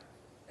married.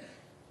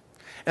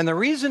 And the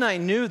reason I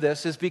knew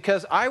this is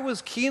because I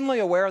was keenly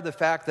aware of the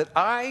fact that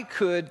I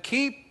could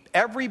keep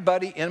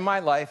everybody in my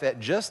life at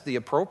just the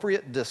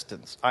appropriate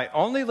distance. I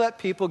only let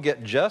people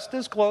get just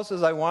as close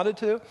as I wanted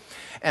to,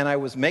 and I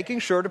was making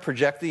sure to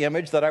project the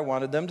image that I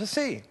wanted them to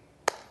see.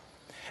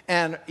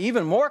 And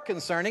even more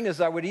concerning is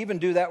I would even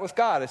do that with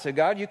God. I said,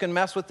 God, you can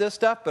mess with this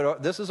stuff,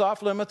 but this is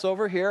off limits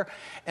over here.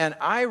 And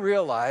I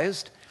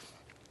realized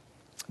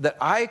that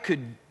I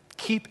could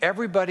keep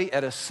everybody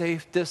at a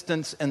safe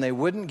distance and they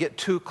wouldn't get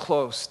too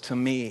close to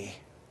me.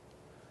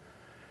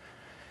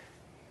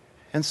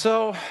 And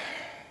so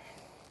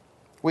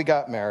we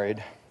got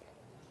married.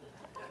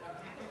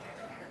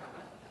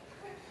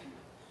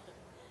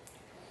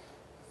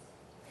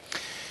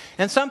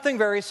 And something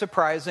very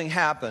surprising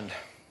happened.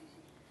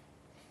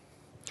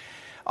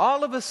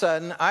 All of a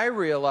sudden, I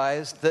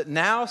realized that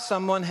now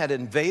someone had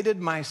invaded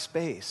my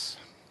space.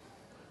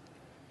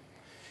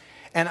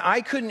 And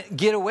I couldn't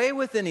get away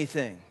with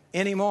anything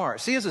anymore.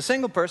 See, as a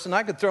single person,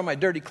 I could throw my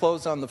dirty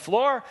clothes on the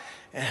floor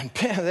and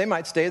they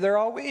might stay there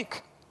all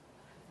week.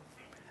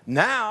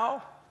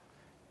 Now,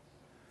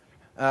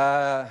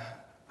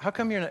 how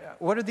come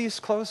what are these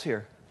clothes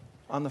here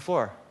on the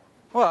floor?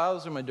 Well,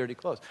 those are my dirty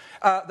clothes.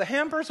 The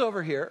hamper's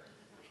over here.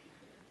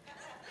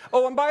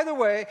 Oh, and by the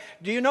way,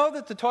 do you know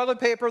that the toilet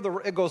paper,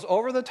 it goes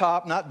over the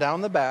top, not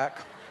down the back?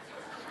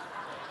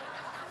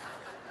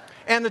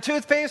 And the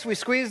toothpaste, we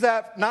squeeze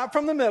that not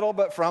from the middle,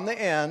 but from the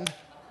end.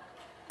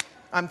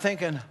 I'm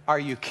thinking, are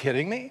you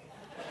kidding me?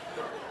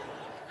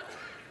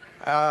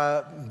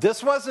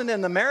 This wasn't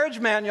in the marriage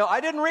manual. I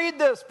didn't read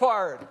this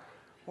part.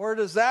 Where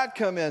does that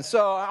come in?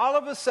 So all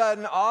of a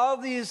sudden, all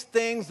these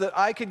things that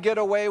I could get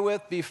away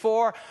with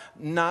before,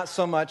 not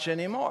so much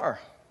anymore.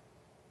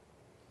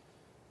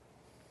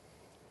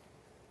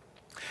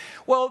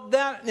 Well,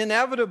 that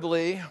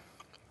inevitably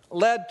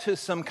led to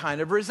some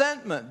kind of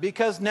resentment,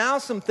 because now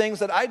some things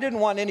that I didn't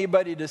want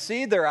anybody to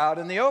see, they're out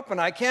in the open.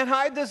 I can't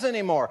hide this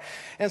anymore.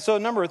 And so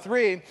number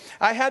 3,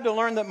 I had to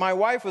learn that my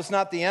wife was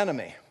not the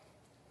enemy.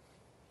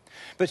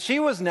 But she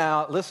was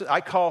now, listen,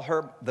 I call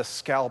her the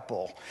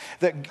scalpel.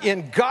 That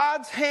in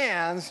God's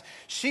hands,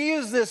 she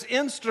is this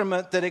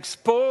instrument that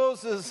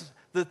exposes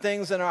the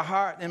things in her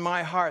heart, in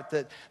my heart,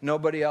 that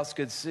nobody else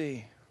could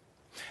see.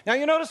 Now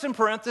you notice in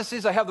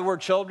parentheses, I have the word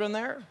children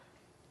there.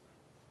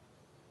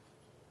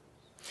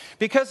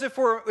 Because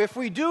if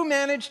we do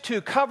manage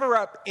to cover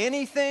up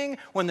anything,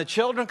 when the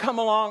children come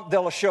along,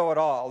 they'll show it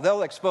all.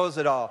 They'll expose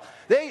it all.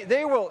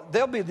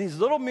 There'll be these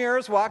little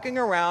mirrors walking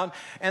around,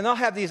 and they'll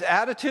have these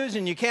attitudes,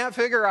 and you can't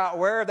figure out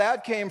where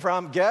that came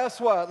from.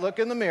 Guess what? Look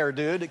in the mirror,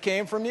 dude. It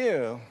came from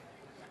you.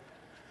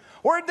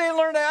 Where'd they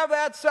learn to have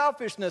that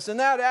selfishness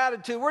and that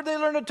attitude? Where'd they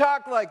learn to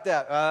talk like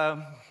that?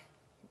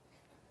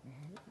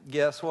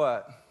 Guess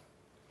what?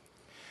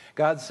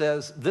 God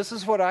says, this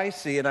is what I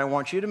see, and I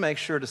want you to make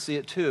sure to see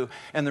it too.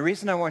 And the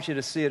reason I want you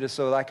to see it is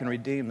so that I can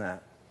redeem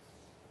that.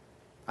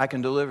 I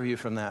can deliver you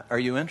from that. Are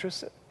you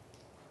interested?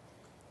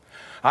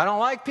 I don't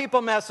like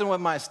people messing with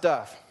my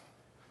stuff.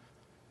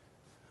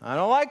 I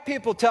don't like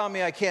people telling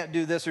me I can't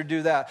do this or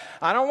do that.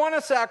 I don't want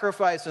to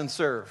sacrifice and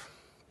serve.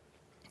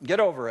 Get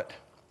over it.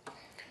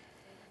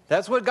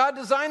 That's what God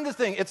designed the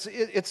thing.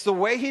 It's the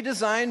way He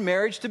designed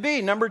marriage to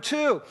be. Number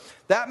 2,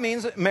 that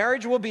means that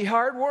marriage will be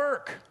hard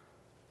work.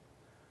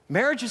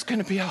 Marriage is going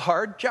to be a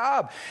hard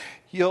job.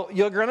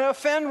 You're going to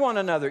offend one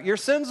another. Your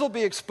sins will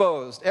be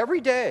exposed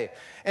every day.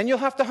 And you'll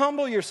have to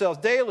humble yourselves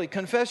daily,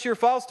 confess your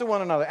faults to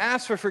one another,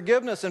 ask for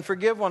forgiveness and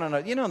forgive one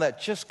another. You know,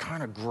 that just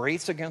kind of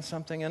grates against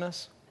something in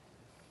us.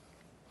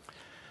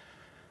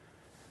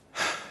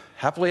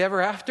 Happily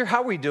ever after?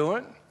 How we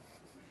doing?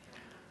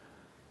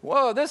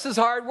 Whoa, this is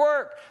hard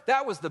work.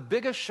 That was the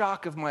biggest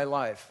shock of my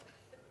life.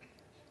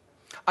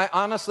 I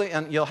honestly,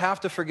 and you'll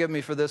have to forgive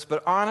me for this,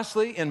 but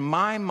honestly, in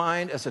my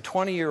mind as a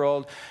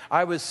 20-year-old,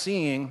 I was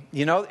seeing,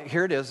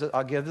 here it is,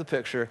 I'll give the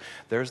picture.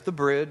 There's the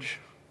bridge.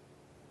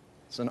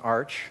 It's an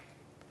arch.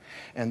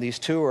 And these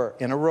two are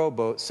in a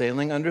rowboat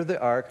sailing under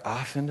the ark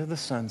off into the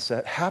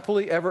sunset,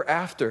 happily ever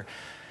after.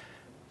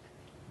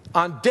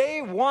 On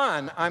day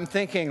 1, I'm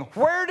thinking,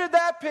 where did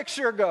that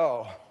picture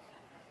go?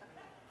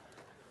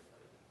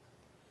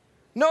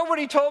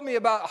 Nobody told me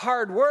about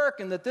hard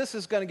work and that this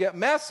is going to get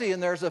messy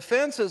and there's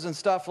offenses and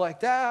stuff like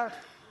that.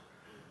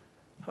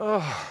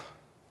 Oh.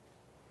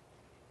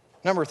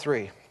 Number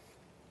 3.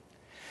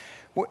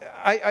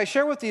 I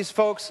share with these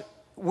folks,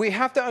 we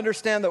have to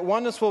understand that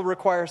oneness will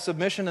require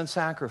submission and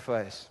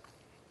sacrifice.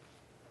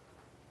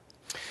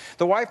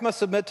 The wife must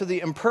submit to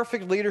the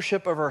imperfect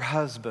leadership of her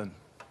husband.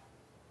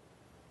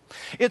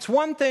 It's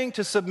one thing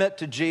to submit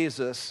to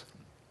Jesus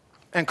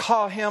and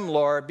call Him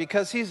Lord,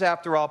 because He's,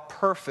 after all,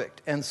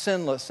 perfect and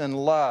sinless in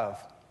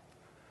love.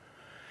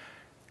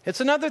 It's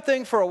another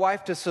thing for a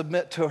wife to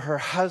submit to her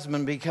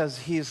husband because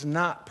he's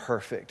not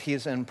perfect.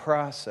 He's in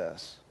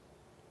process.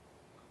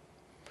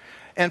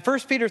 And 1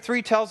 Peter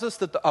 3 tells us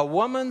that a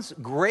woman's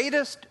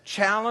greatest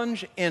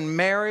challenge in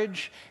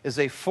marriage is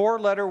a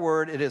 4-letter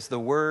word. It is the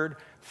word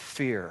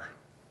fear.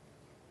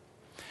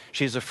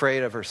 She's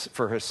afraid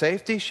for her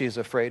safety. She's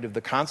afraid of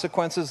the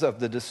consequences of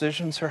the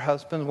decisions her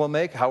husband will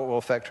make, how it will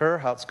affect her,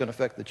 how it's going to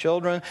affect the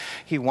children.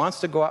 He wants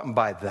to go out and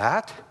buy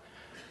that.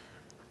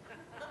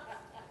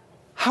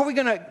 How are we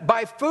going to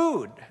buy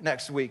food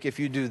next week if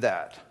you do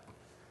that?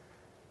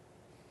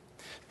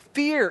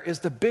 Fear is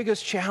the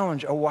biggest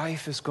challenge a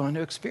wife is going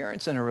to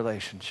experience in a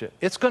relationship.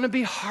 It's going to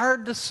be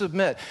hard to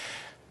submit,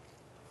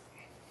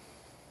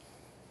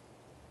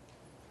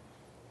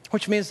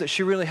 which means that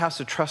she really has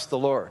to trust the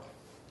Lord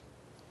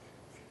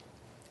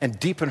and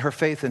deepen her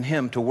faith in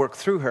Him to work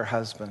through her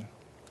husband.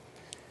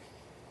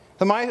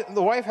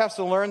 The wife has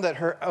to learn that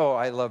her, oh,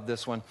 I love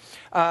this one.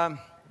 I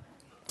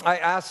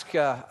ask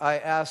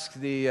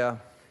the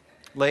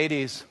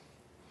ladies,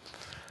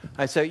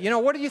 I say,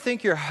 what do you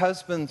think your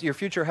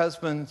future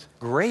husband's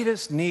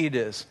greatest need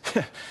is?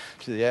 She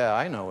said, yeah,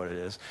 I know what it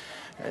is.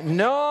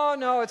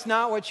 No, it's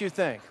not what you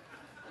think.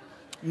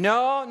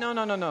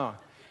 No.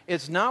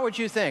 It's not what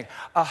you think.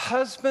 A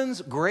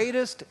husband's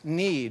greatest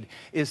need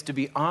is to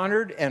be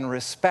honored and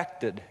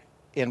respected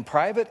in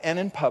private and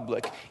in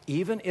public,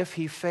 even if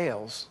he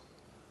fails.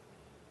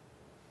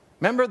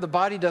 Remember, the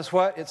body does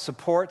what? It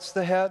supports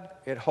the head.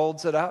 It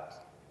holds it up.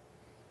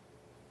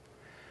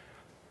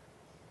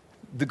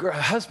 The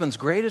husband's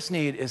greatest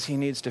need is he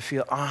needs to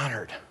feel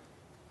honored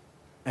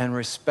and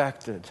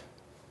respected.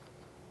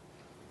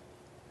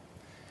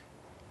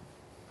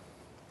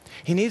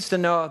 He needs to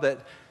know that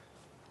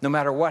no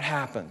matter what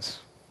happens,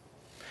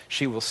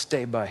 she will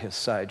stay by his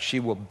side.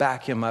 She will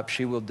back him up.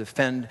 She will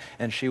defend,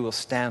 and she will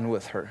stand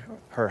with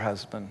her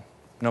husband,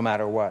 no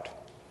matter what.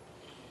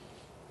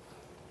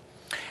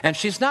 And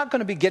she's not going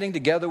to be getting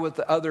together with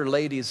the other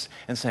ladies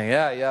and saying,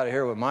 yeah, you ought to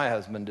hear what my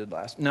husband did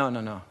last.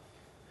 No.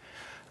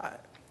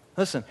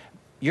 Listen,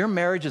 your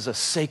marriage is a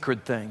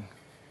sacred thing.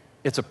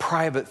 It's a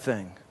private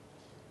thing.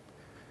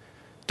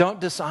 Don't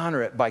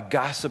dishonor it by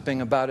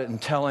gossiping about it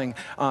and telling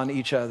on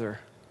each other.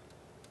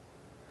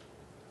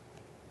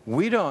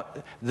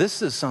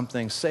 This is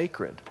something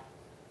sacred.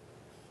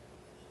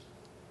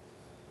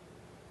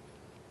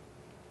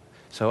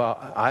 So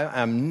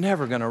I'm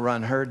never going to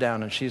run her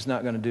down, and she's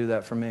not going to do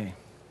that for me.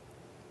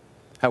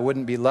 That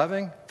wouldn't be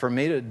loving for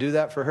me to do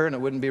that for her, and it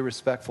wouldn't be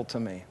respectful to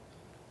me.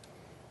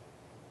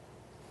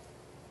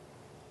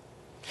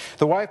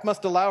 The wife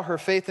must allow her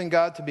faith in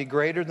God to be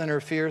greater than her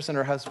fears and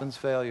her husband's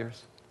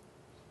failures.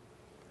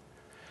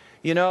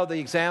 The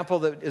example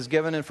that is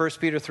given in 1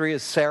 Peter 3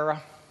 is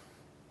Sarah.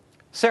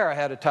 Sarah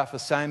had a tough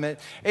assignment.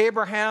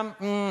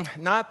 Abraham,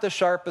 not the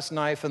sharpest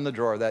knife in the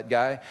drawer, that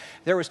guy.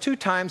 There was 2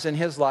 times in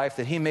his life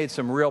that he made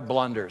some real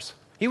blunders.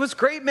 He was a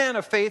great man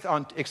of faith,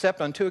 except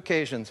on 2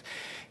 occasions.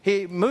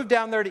 He moved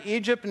down there to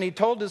Egypt, and he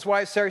told his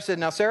wife, Sarah, he said,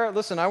 now, Sarah,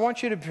 listen, I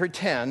want you to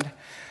pretend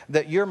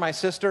that you're my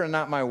sister and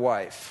not my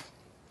wife.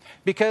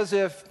 Because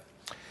if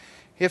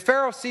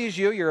Pharaoh sees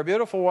you, you're a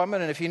beautiful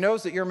woman, and if he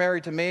knows that you're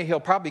married to me, he'll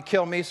probably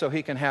kill me so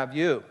he can have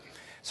you.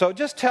 So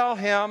just tell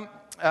him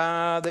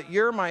that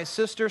you're my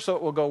sister so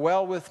it will go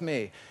well with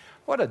me.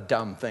 What a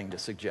dumb thing to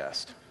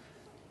suggest.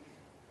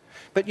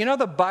 But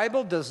the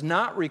Bible does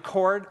not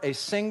record a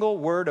single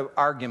word of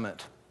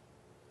argument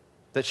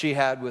that she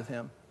had with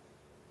him.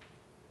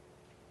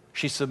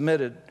 She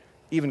submitted,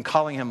 even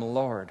calling him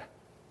Lord.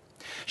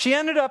 She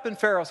ended up in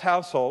Pharaoh's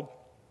household.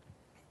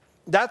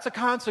 That's a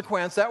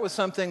consequence. That was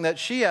something that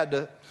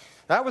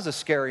that was a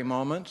scary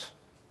moment.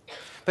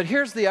 But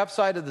here's the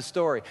upside of the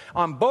story.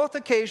 On both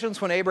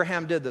occasions when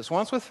Abraham did this,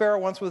 once with Pharaoh,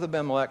 once with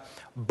Abimelech,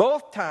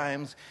 both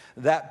times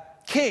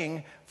that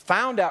king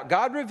found out,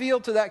 God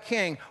revealed to that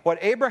king what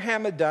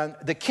Abraham had done.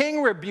 The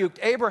king rebuked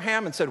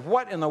Abraham and said,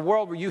 what in the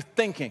world were you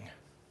thinking?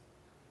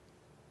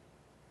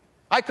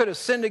 I could have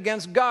sinned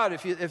against God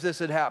if this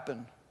had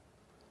happened.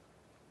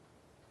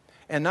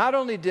 And not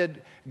only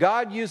did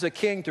God use a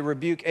king to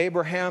rebuke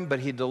Abraham,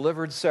 but he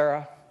delivered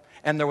Sarah.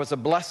 And there was a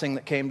blessing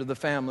that came to the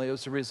family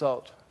as a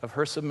result of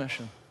her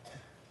submission.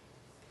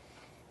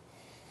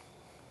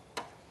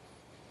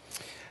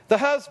 The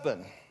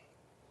husband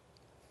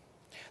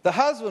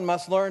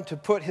must learn to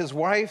put his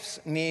wife's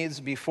needs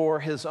before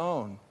his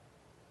own.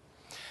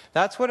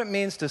 That's what it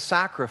means to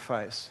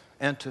sacrifice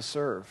and to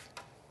serve.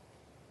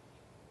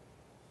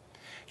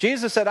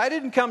 Jesus said, I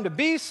didn't come to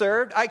be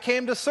served, I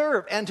came to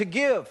serve and to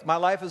give. My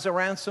life is a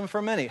ransom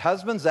for many.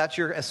 Husbands, that's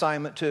your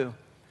assignment too.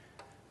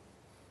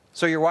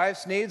 So your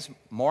wife's needs,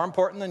 more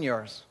important than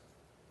yours.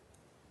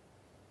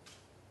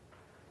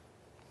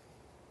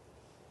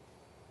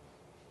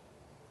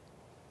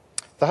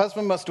 The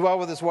husband must dwell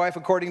with his wife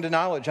according to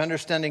knowledge,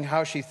 understanding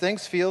how she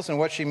thinks, feels, and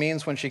what she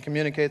means when she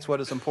communicates what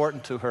is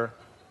important to her.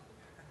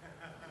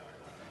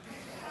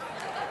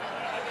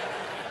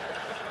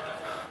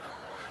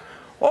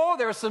 Oh,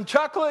 there's some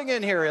chuckling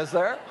in here, is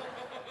there?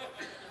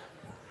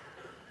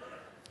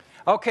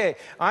 Okay,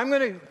 I'm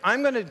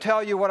going to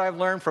tell you what I've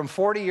learned from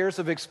 40 years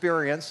of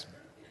experience,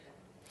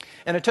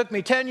 and it took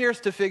me 10 years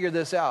to figure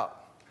this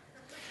out.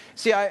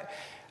 See, I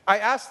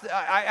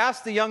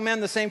asked the young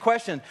men the same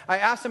question. I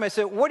asked him, I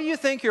said, what do you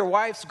think your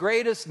wife's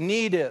greatest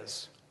need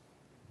is?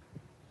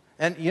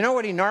 And you know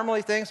what he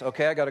normally thinks?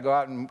 Okay, I got to go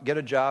out and get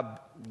a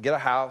job, get a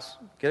house,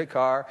 get a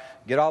car,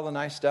 get all the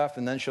nice stuff,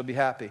 and then she'll be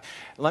happy.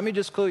 Let me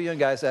just clue you in,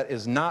 guys, that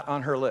is not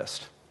on her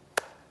list.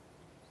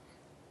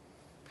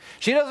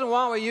 She doesn't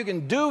want what you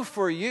can do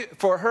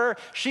for her.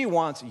 She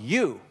wants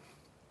you.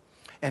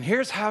 And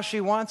here's how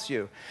she wants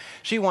you.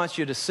 She wants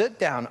you to sit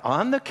down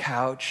on the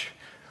couch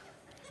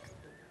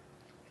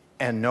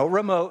and no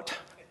remote.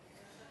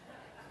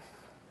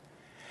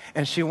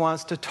 And she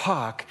wants to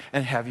talk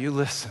and have you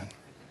listen.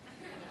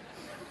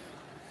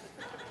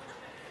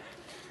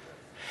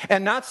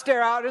 and not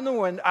stare out in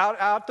the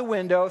out the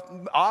window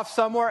off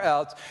somewhere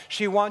else.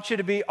 She wants you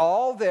to be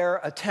all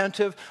there,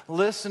 attentive,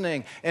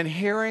 listening, and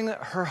hearing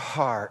her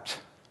heart.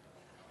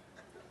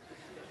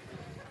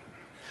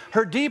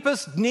 Her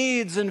deepest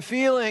needs and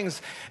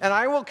feelings. And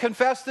I will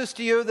confess this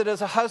to you that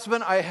as a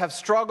husband, I have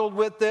struggled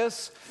with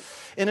this.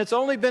 And it's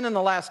only been in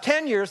the last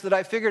 10 years that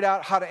I figured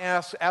out how to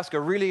ask a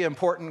really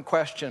important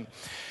question.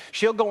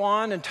 She'll go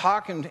on and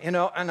talk and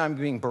I'm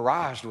being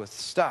barraged with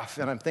stuff.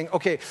 And I'm thinking,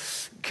 okay,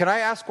 can I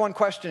ask one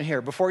question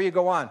here before you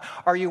go on?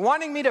 Are you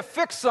wanting me to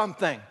fix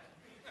something?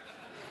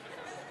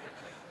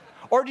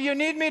 Or do you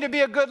need me to be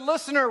a good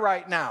listener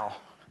right now?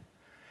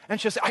 And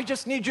she'll say, I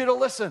just need you to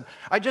listen.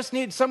 I just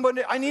need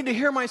I need to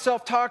hear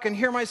myself talk and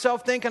hear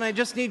myself think, and I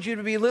just need you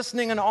to be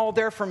listening and all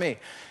there for me.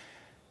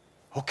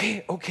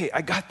 Okay,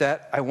 I got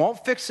that. I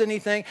won't fix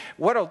anything.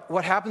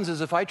 What happens is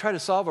if I try to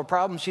solve a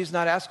problem she's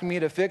not asking me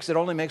to fix, it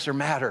only makes her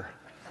madder.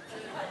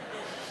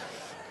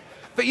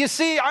 But you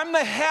see, I'm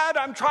the head.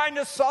 I'm trying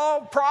to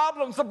solve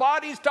problems. The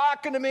body's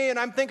talking to me, and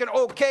I'm thinking,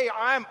 okay,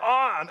 I'm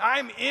on.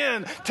 I'm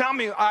in. Tell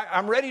me,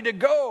 I'm ready to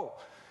go.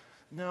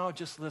 No,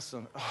 just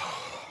listen.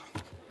 Oh.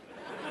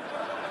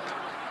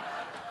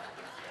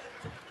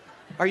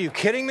 Are you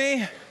kidding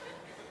me?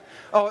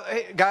 Oh,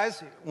 hey,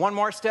 guys, one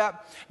more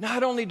step.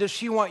 Not only does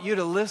she want you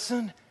to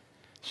listen,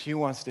 she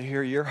wants to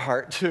hear your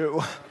heart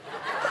too.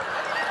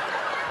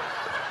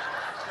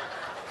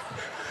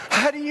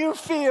 How do you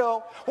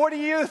feel? What do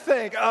you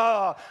think?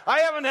 Oh, I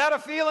haven't had a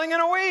feeling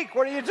in a week.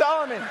 What are you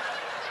telling me?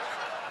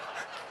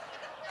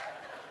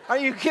 Are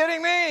you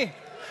kidding me?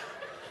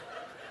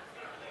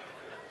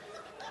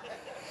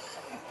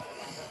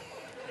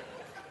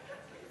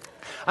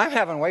 I'm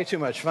having way too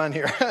much fun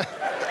here.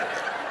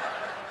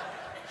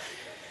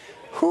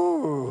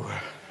 Whew.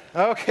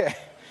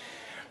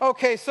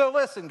 Okay, so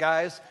listen,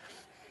 guys.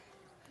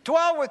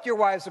 Dwell with your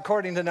wives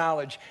according to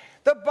knowledge.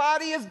 The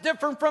body is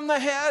different from the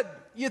head.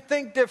 You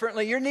think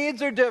differently. Your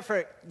needs are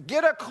different.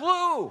 Get a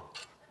clue.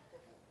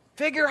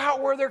 Figure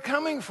out where they're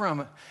coming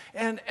from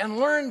and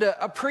learn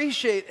to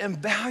appreciate and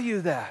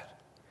value that.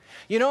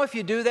 You know, if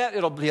you do that,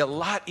 it'll be a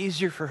lot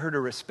easier for her to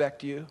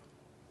respect you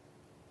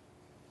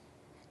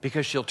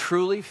because she'll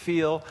truly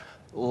feel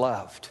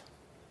loved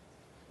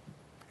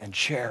and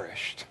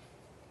cherished.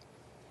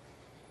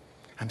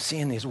 I'm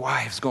seeing these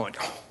wives going,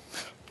 oh.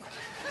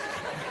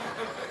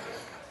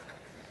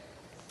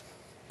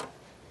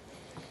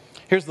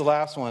 Here's the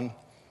last one.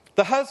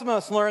 The husband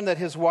must learn that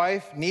his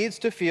wife needs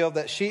to feel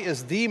that she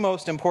is the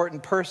most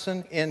important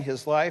person in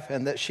his life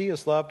and that she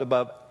is loved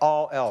above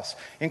all else,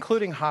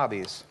 including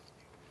hobbies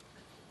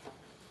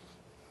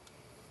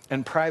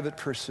and private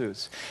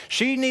pursuits.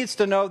 She needs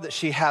to know that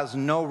she has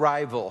no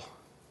rival.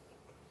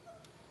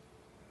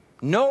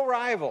 No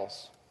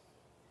rivals.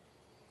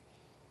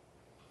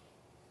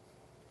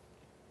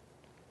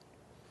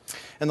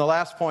 And the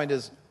last point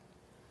is,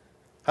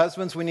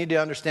 husbands, we need to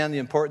understand the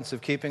importance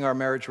of keeping our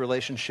marriage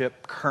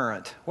relationship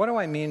current. What do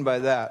I mean by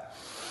that?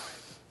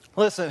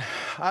 Listen,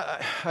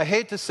 I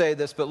hate to say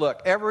this, but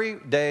look, every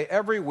day,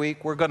 every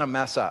week, we're going to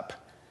mess up.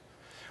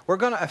 We're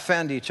going to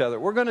offend each other.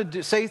 We're going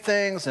to say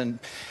things and,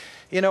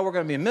 we're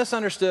going to be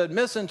misunderstood,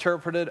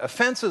 misinterpreted.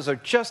 Offenses are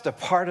just a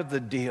part of the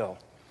deal.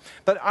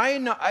 But I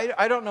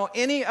don't know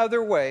any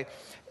other way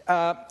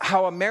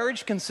how a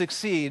marriage can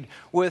succeed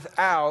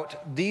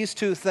without these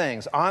two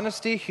things: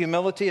 honesty,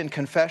 humility, and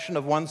confession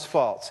of one's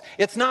faults.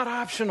 It's not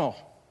optional.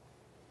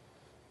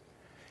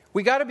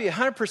 We got to be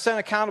 100%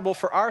 accountable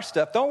for our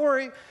stuff. Don't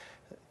worry,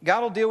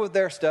 God will deal with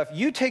their stuff.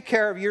 You take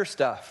care of your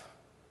stuff.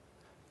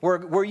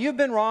 Where you've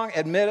been wrong,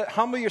 admit it,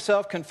 humble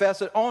yourself,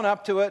 confess it, own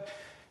up to it.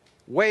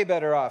 Way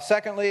better off.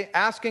 Secondly,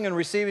 asking and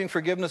receiving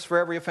forgiveness for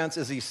every offense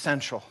is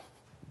essential.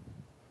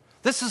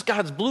 This is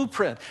God's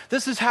blueprint.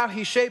 This is how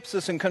he shapes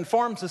us and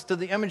conforms us to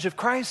the image of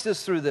Christ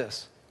is through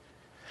this.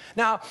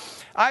 Now,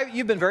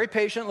 you've been very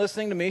patient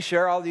listening to me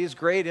share all these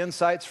great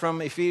insights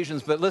from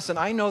Ephesians, but listen,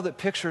 I know that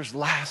pictures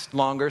last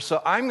longer,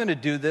 so I'm going to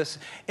do this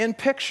in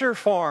picture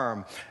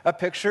form. A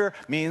picture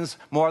means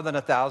more than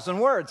 1,000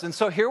 words. And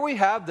so here we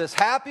have this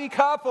happy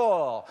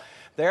couple.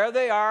 There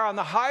they are on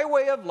the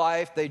highway of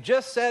life. They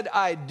just said,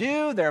 I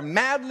do. They're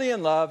madly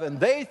in love, and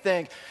they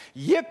think,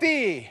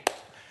 yippee.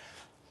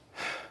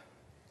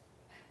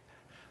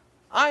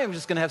 I am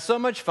just going to have so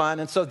much fun.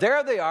 And so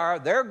there they are.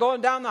 They're going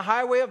down the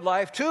highway of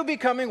life, two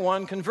becoming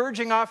one,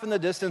 converging off in the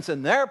distance,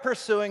 and they're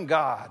pursuing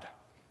God.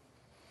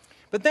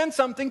 But then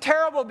something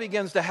terrible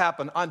begins to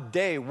happen on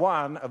day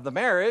one of the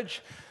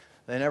marriage.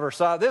 They never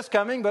saw this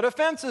coming, but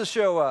offenses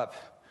show up.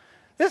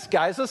 This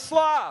guy's a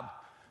slob.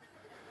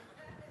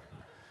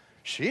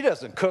 She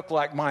doesn't cook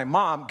like my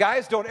mom.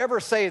 Guys, don't ever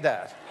say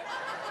that.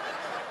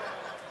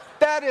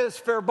 That is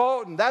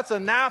verboten. That's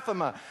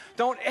anathema.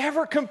 Don't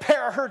ever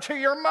compare her to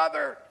your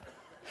mother.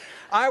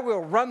 I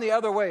will run the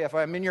other way if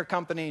I'm in your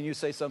company and you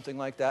say something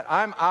like that.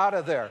 I'm out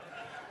of there.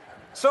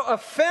 So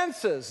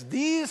offenses,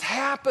 these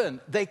happen.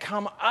 They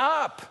come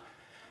up.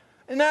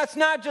 And that's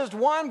not just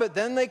one, but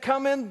then they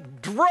come in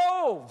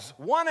droves,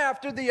 one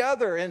after the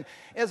other. And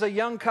as a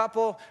young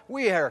couple,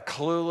 we are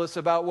clueless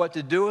about what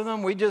to do with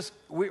them.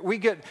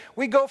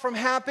 We go from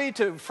happy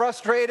to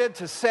frustrated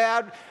to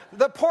sad.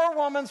 The poor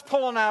woman's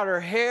pulling out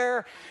her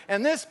hair.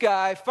 And this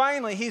guy,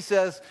 finally, he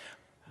says,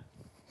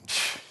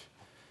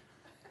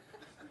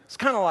 it's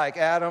kind of like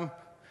Adam,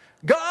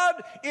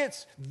 God,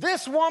 it's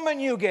this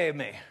woman you gave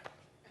me.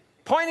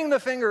 Pointing the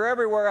finger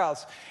everywhere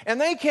else.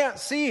 And they can't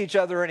see each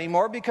other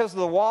anymore because of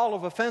the wall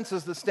of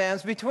offenses that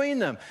stands between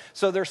them.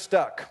 So they're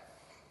stuck.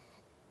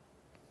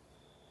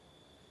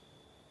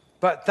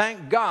 But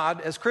thank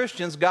God, as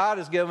Christians, God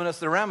has given us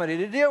the remedy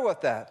to deal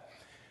with that.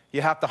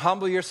 You have to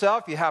humble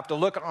yourself. You have to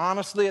look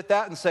honestly at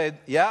that and say,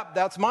 yeah,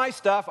 that's my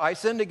stuff. I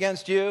sinned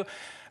against you.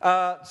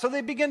 So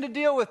they begin to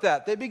deal with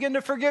that. They begin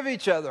to forgive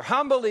each other,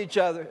 humble each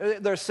other,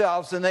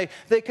 themselves, and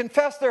they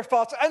confess their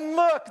faults. And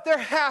look, they're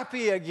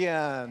happy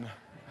again.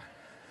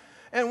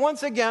 And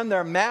once again,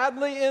 they're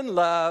madly in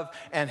love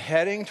and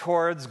heading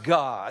towards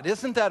God.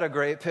 Isn't that a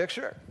great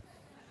picture?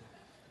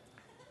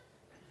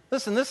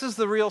 Listen, this is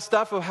the real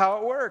stuff of how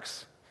it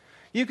works.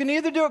 You can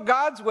either do it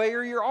God's way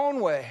or your own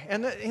way.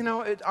 And,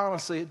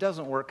 honestly, it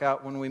doesn't work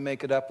out when we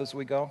make it up as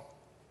we go.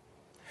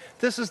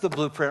 This is the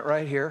blueprint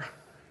right here.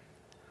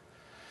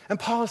 And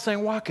Paul is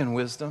saying, walk in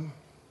wisdom.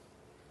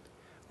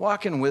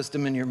 Walk in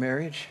wisdom in your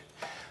marriage.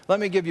 Let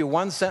me give you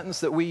one sentence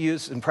that we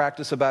use and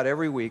practice about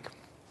every week.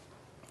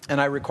 And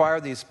I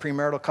require these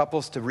premarital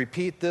couples to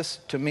repeat this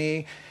to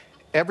me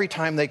every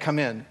time they come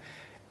in.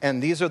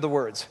 And these are the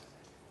words.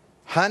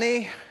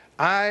 Honey,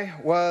 I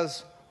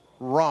was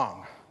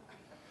wrong.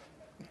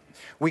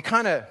 We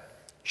kind of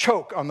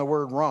choke on the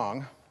word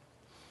wrong.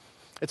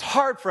 It's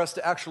hard for us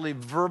to actually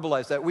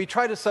verbalize that. We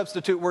try to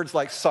substitute words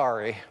like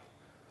sorry.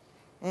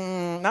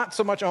 Not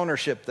so much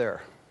ownership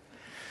there.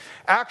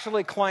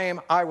 Actually claim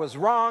I was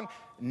wrong.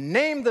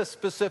 Name the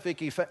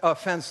specific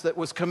offense that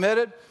was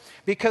committed.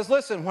 Because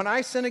listen, when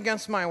I sin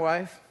against my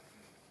wife,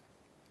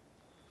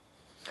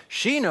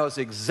 she knows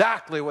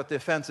exactly what the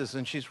offense is,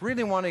 and she's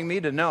really wanting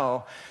me to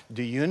know,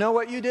 do you know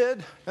what you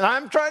did? And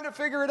I'm trying to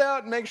figure it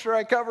out and make sure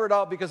I cover it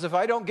all, because if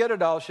I don't get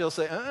it all, she'll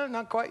say,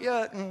 not quite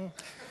yet.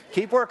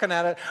 Keep working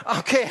at it.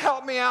 Okay,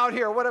 help me out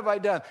here. What have I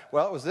done?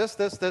 Well, it was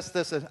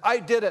this. And I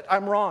did it.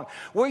 I'm wrong.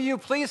 Will you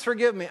please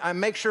forgive me? I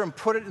make sure and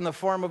put it in the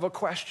form of a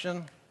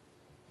question,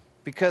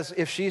 because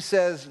if she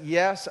says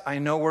yes, I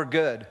know we're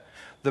good.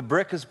 The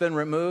brick has been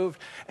removed,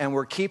 and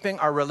we're keeping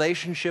our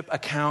relationship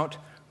account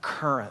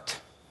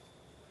current.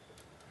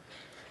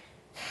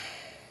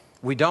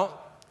 We don't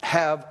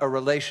have a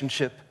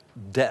relationship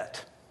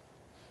debt.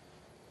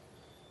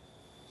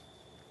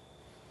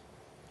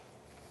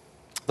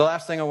 The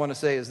last thing I want to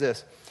say is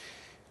this.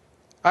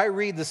 I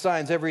read the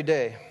signs every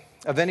day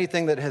of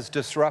anything that has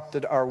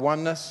disrupted our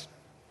oneness,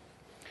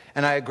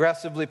 and I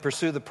aggressively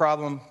pursue the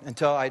problem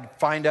until I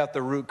find out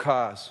the root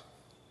cause.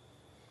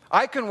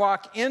 I can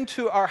walk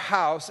into our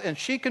house, and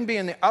she can be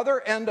in the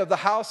other end of the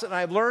house, and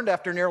I've learned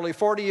after nearly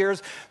 40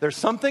 years, there's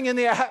something in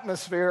the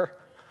atmosphere.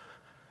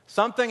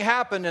 Something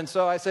happened, and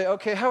so I say,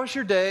 okay, how was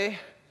your day?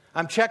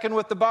 I'm checking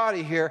with the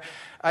body here.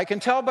 I can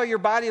tell by your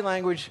body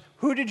language,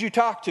 who did you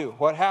talk to?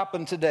 What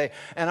happened today?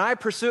 And I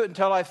pursue it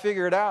until I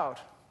figure it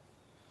out.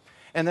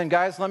 And then,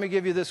 guys, let me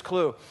give you this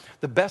clue.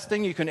 The best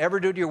thing you can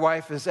ever do to your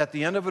wife is at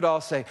the end of it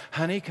all say,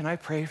 honey, can I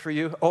pray for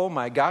you? Oh,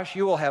 my gosh,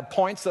 you will have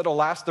points that will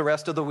last the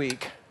rest of the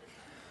week.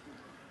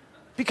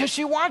 Because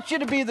she wants you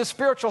to be the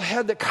spiritual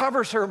head that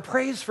covers her and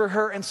prays for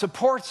her and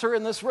supports her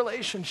in this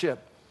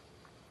relationship.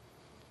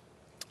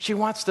 She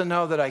wants to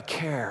know that I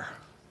care.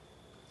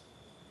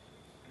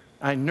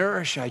 I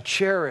nourish, I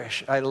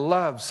cherish, I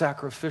love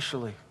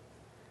sacrificially.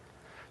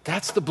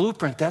 That's the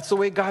blueprint. That's the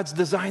way God's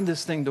designed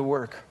this thing to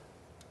work.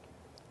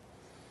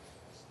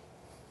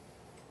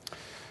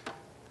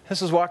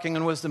 This is walking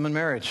in wisdom in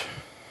marriage.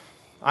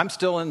 I'm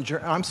still in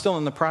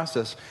the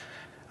process.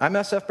 I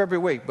mess up every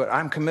week, but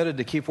I'm committed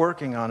to keep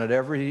working on it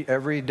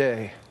every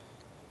day.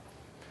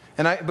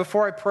 And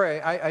before I pray,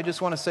 I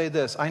just want to say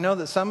this. I know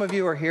that some of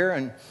you are here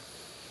and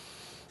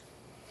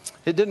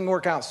it didn't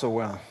work out so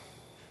well.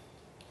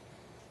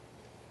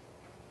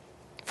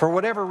 For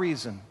whatever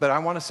reason, but I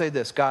want to say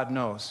this, God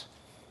knows.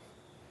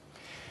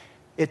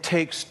 It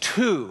takes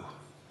two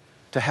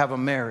to have a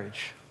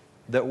marriage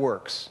that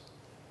works,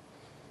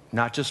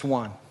 not just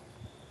one.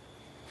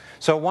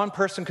 So one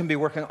person can be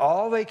working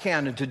all they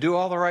can to do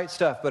all the right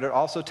stuff, but it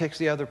also takes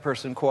the other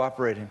person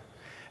cooperating.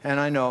 And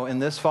I know in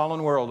this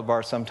fallen world of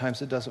ours,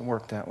 sometimes it doesn't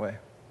work that way.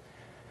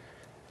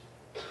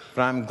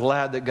 But I'm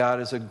glad that God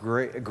is a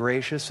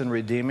gracious and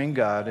redeeming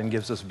God and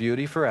gives us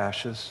beauty for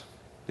ashes,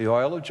 the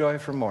oil of joy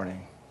for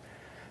mourning,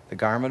 the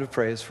garment of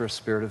praise for a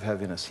spirit of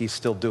heaviness. He's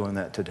still doing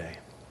that today.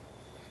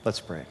 Let's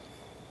pray.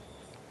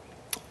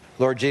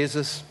 Lord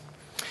Jesus,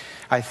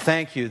 I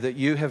thank you that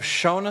you have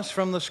shown us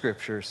from the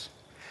Scriptures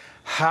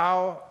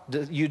how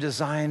you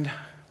designed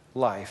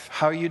life,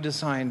 how you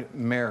designed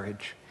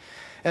marriage.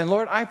 And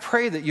Lord, I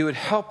pray that you would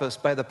help us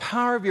by the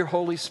power of your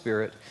Holy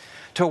Spirit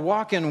to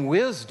walk in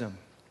wisdom,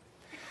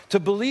 to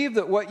believe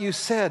that what you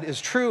said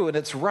is true and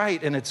it's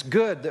right and it's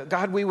good, that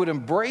God, we would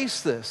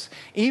embrace this,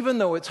 even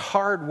though it's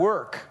hard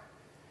work.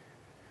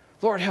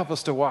 Lord, help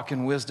us to walk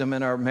in wisdom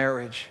in our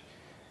marriage.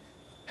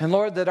 And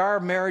Lord, that our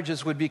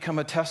marriages would become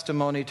a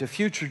testimony to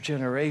future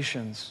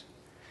generations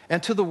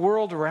and to the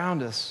world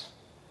around us.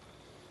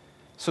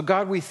 So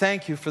God, we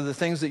thank you for the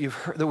things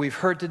that we've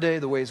heard today,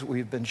 the ways that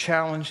we've been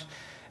challenged.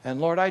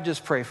 And Lord, I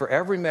just pray for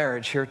every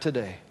marriage here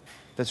today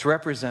that's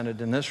represented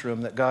in this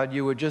room, that God,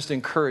 you would just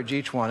encourage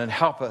each one and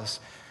help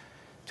us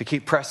to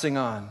keep pressing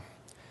on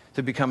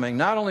to becoming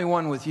not only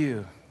one with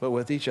you, but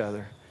with each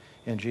other.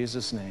 In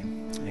Jesus'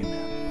 name,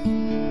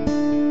 amen.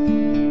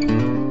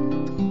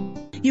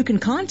 You can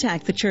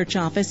contact the church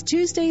office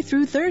Tuesday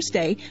through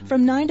Thursday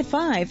from 9 to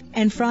 5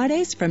 and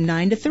Fridays from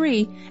 9 to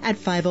 3 at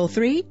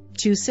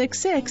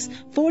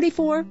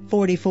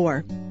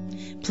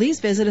 503-266-4444. Please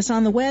visit us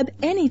on the web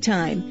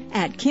anytime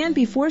at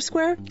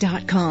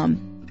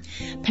canbyfoursquare.com.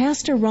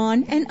 Pastor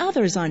Ron and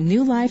others on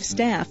New Life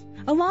staff,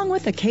 along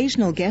with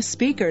occasional guest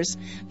speakers,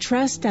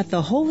 trust that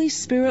the Holy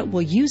Spirit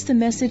will use the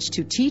message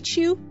to teach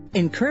you,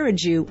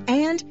 encourage you,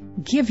 and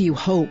give you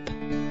hope.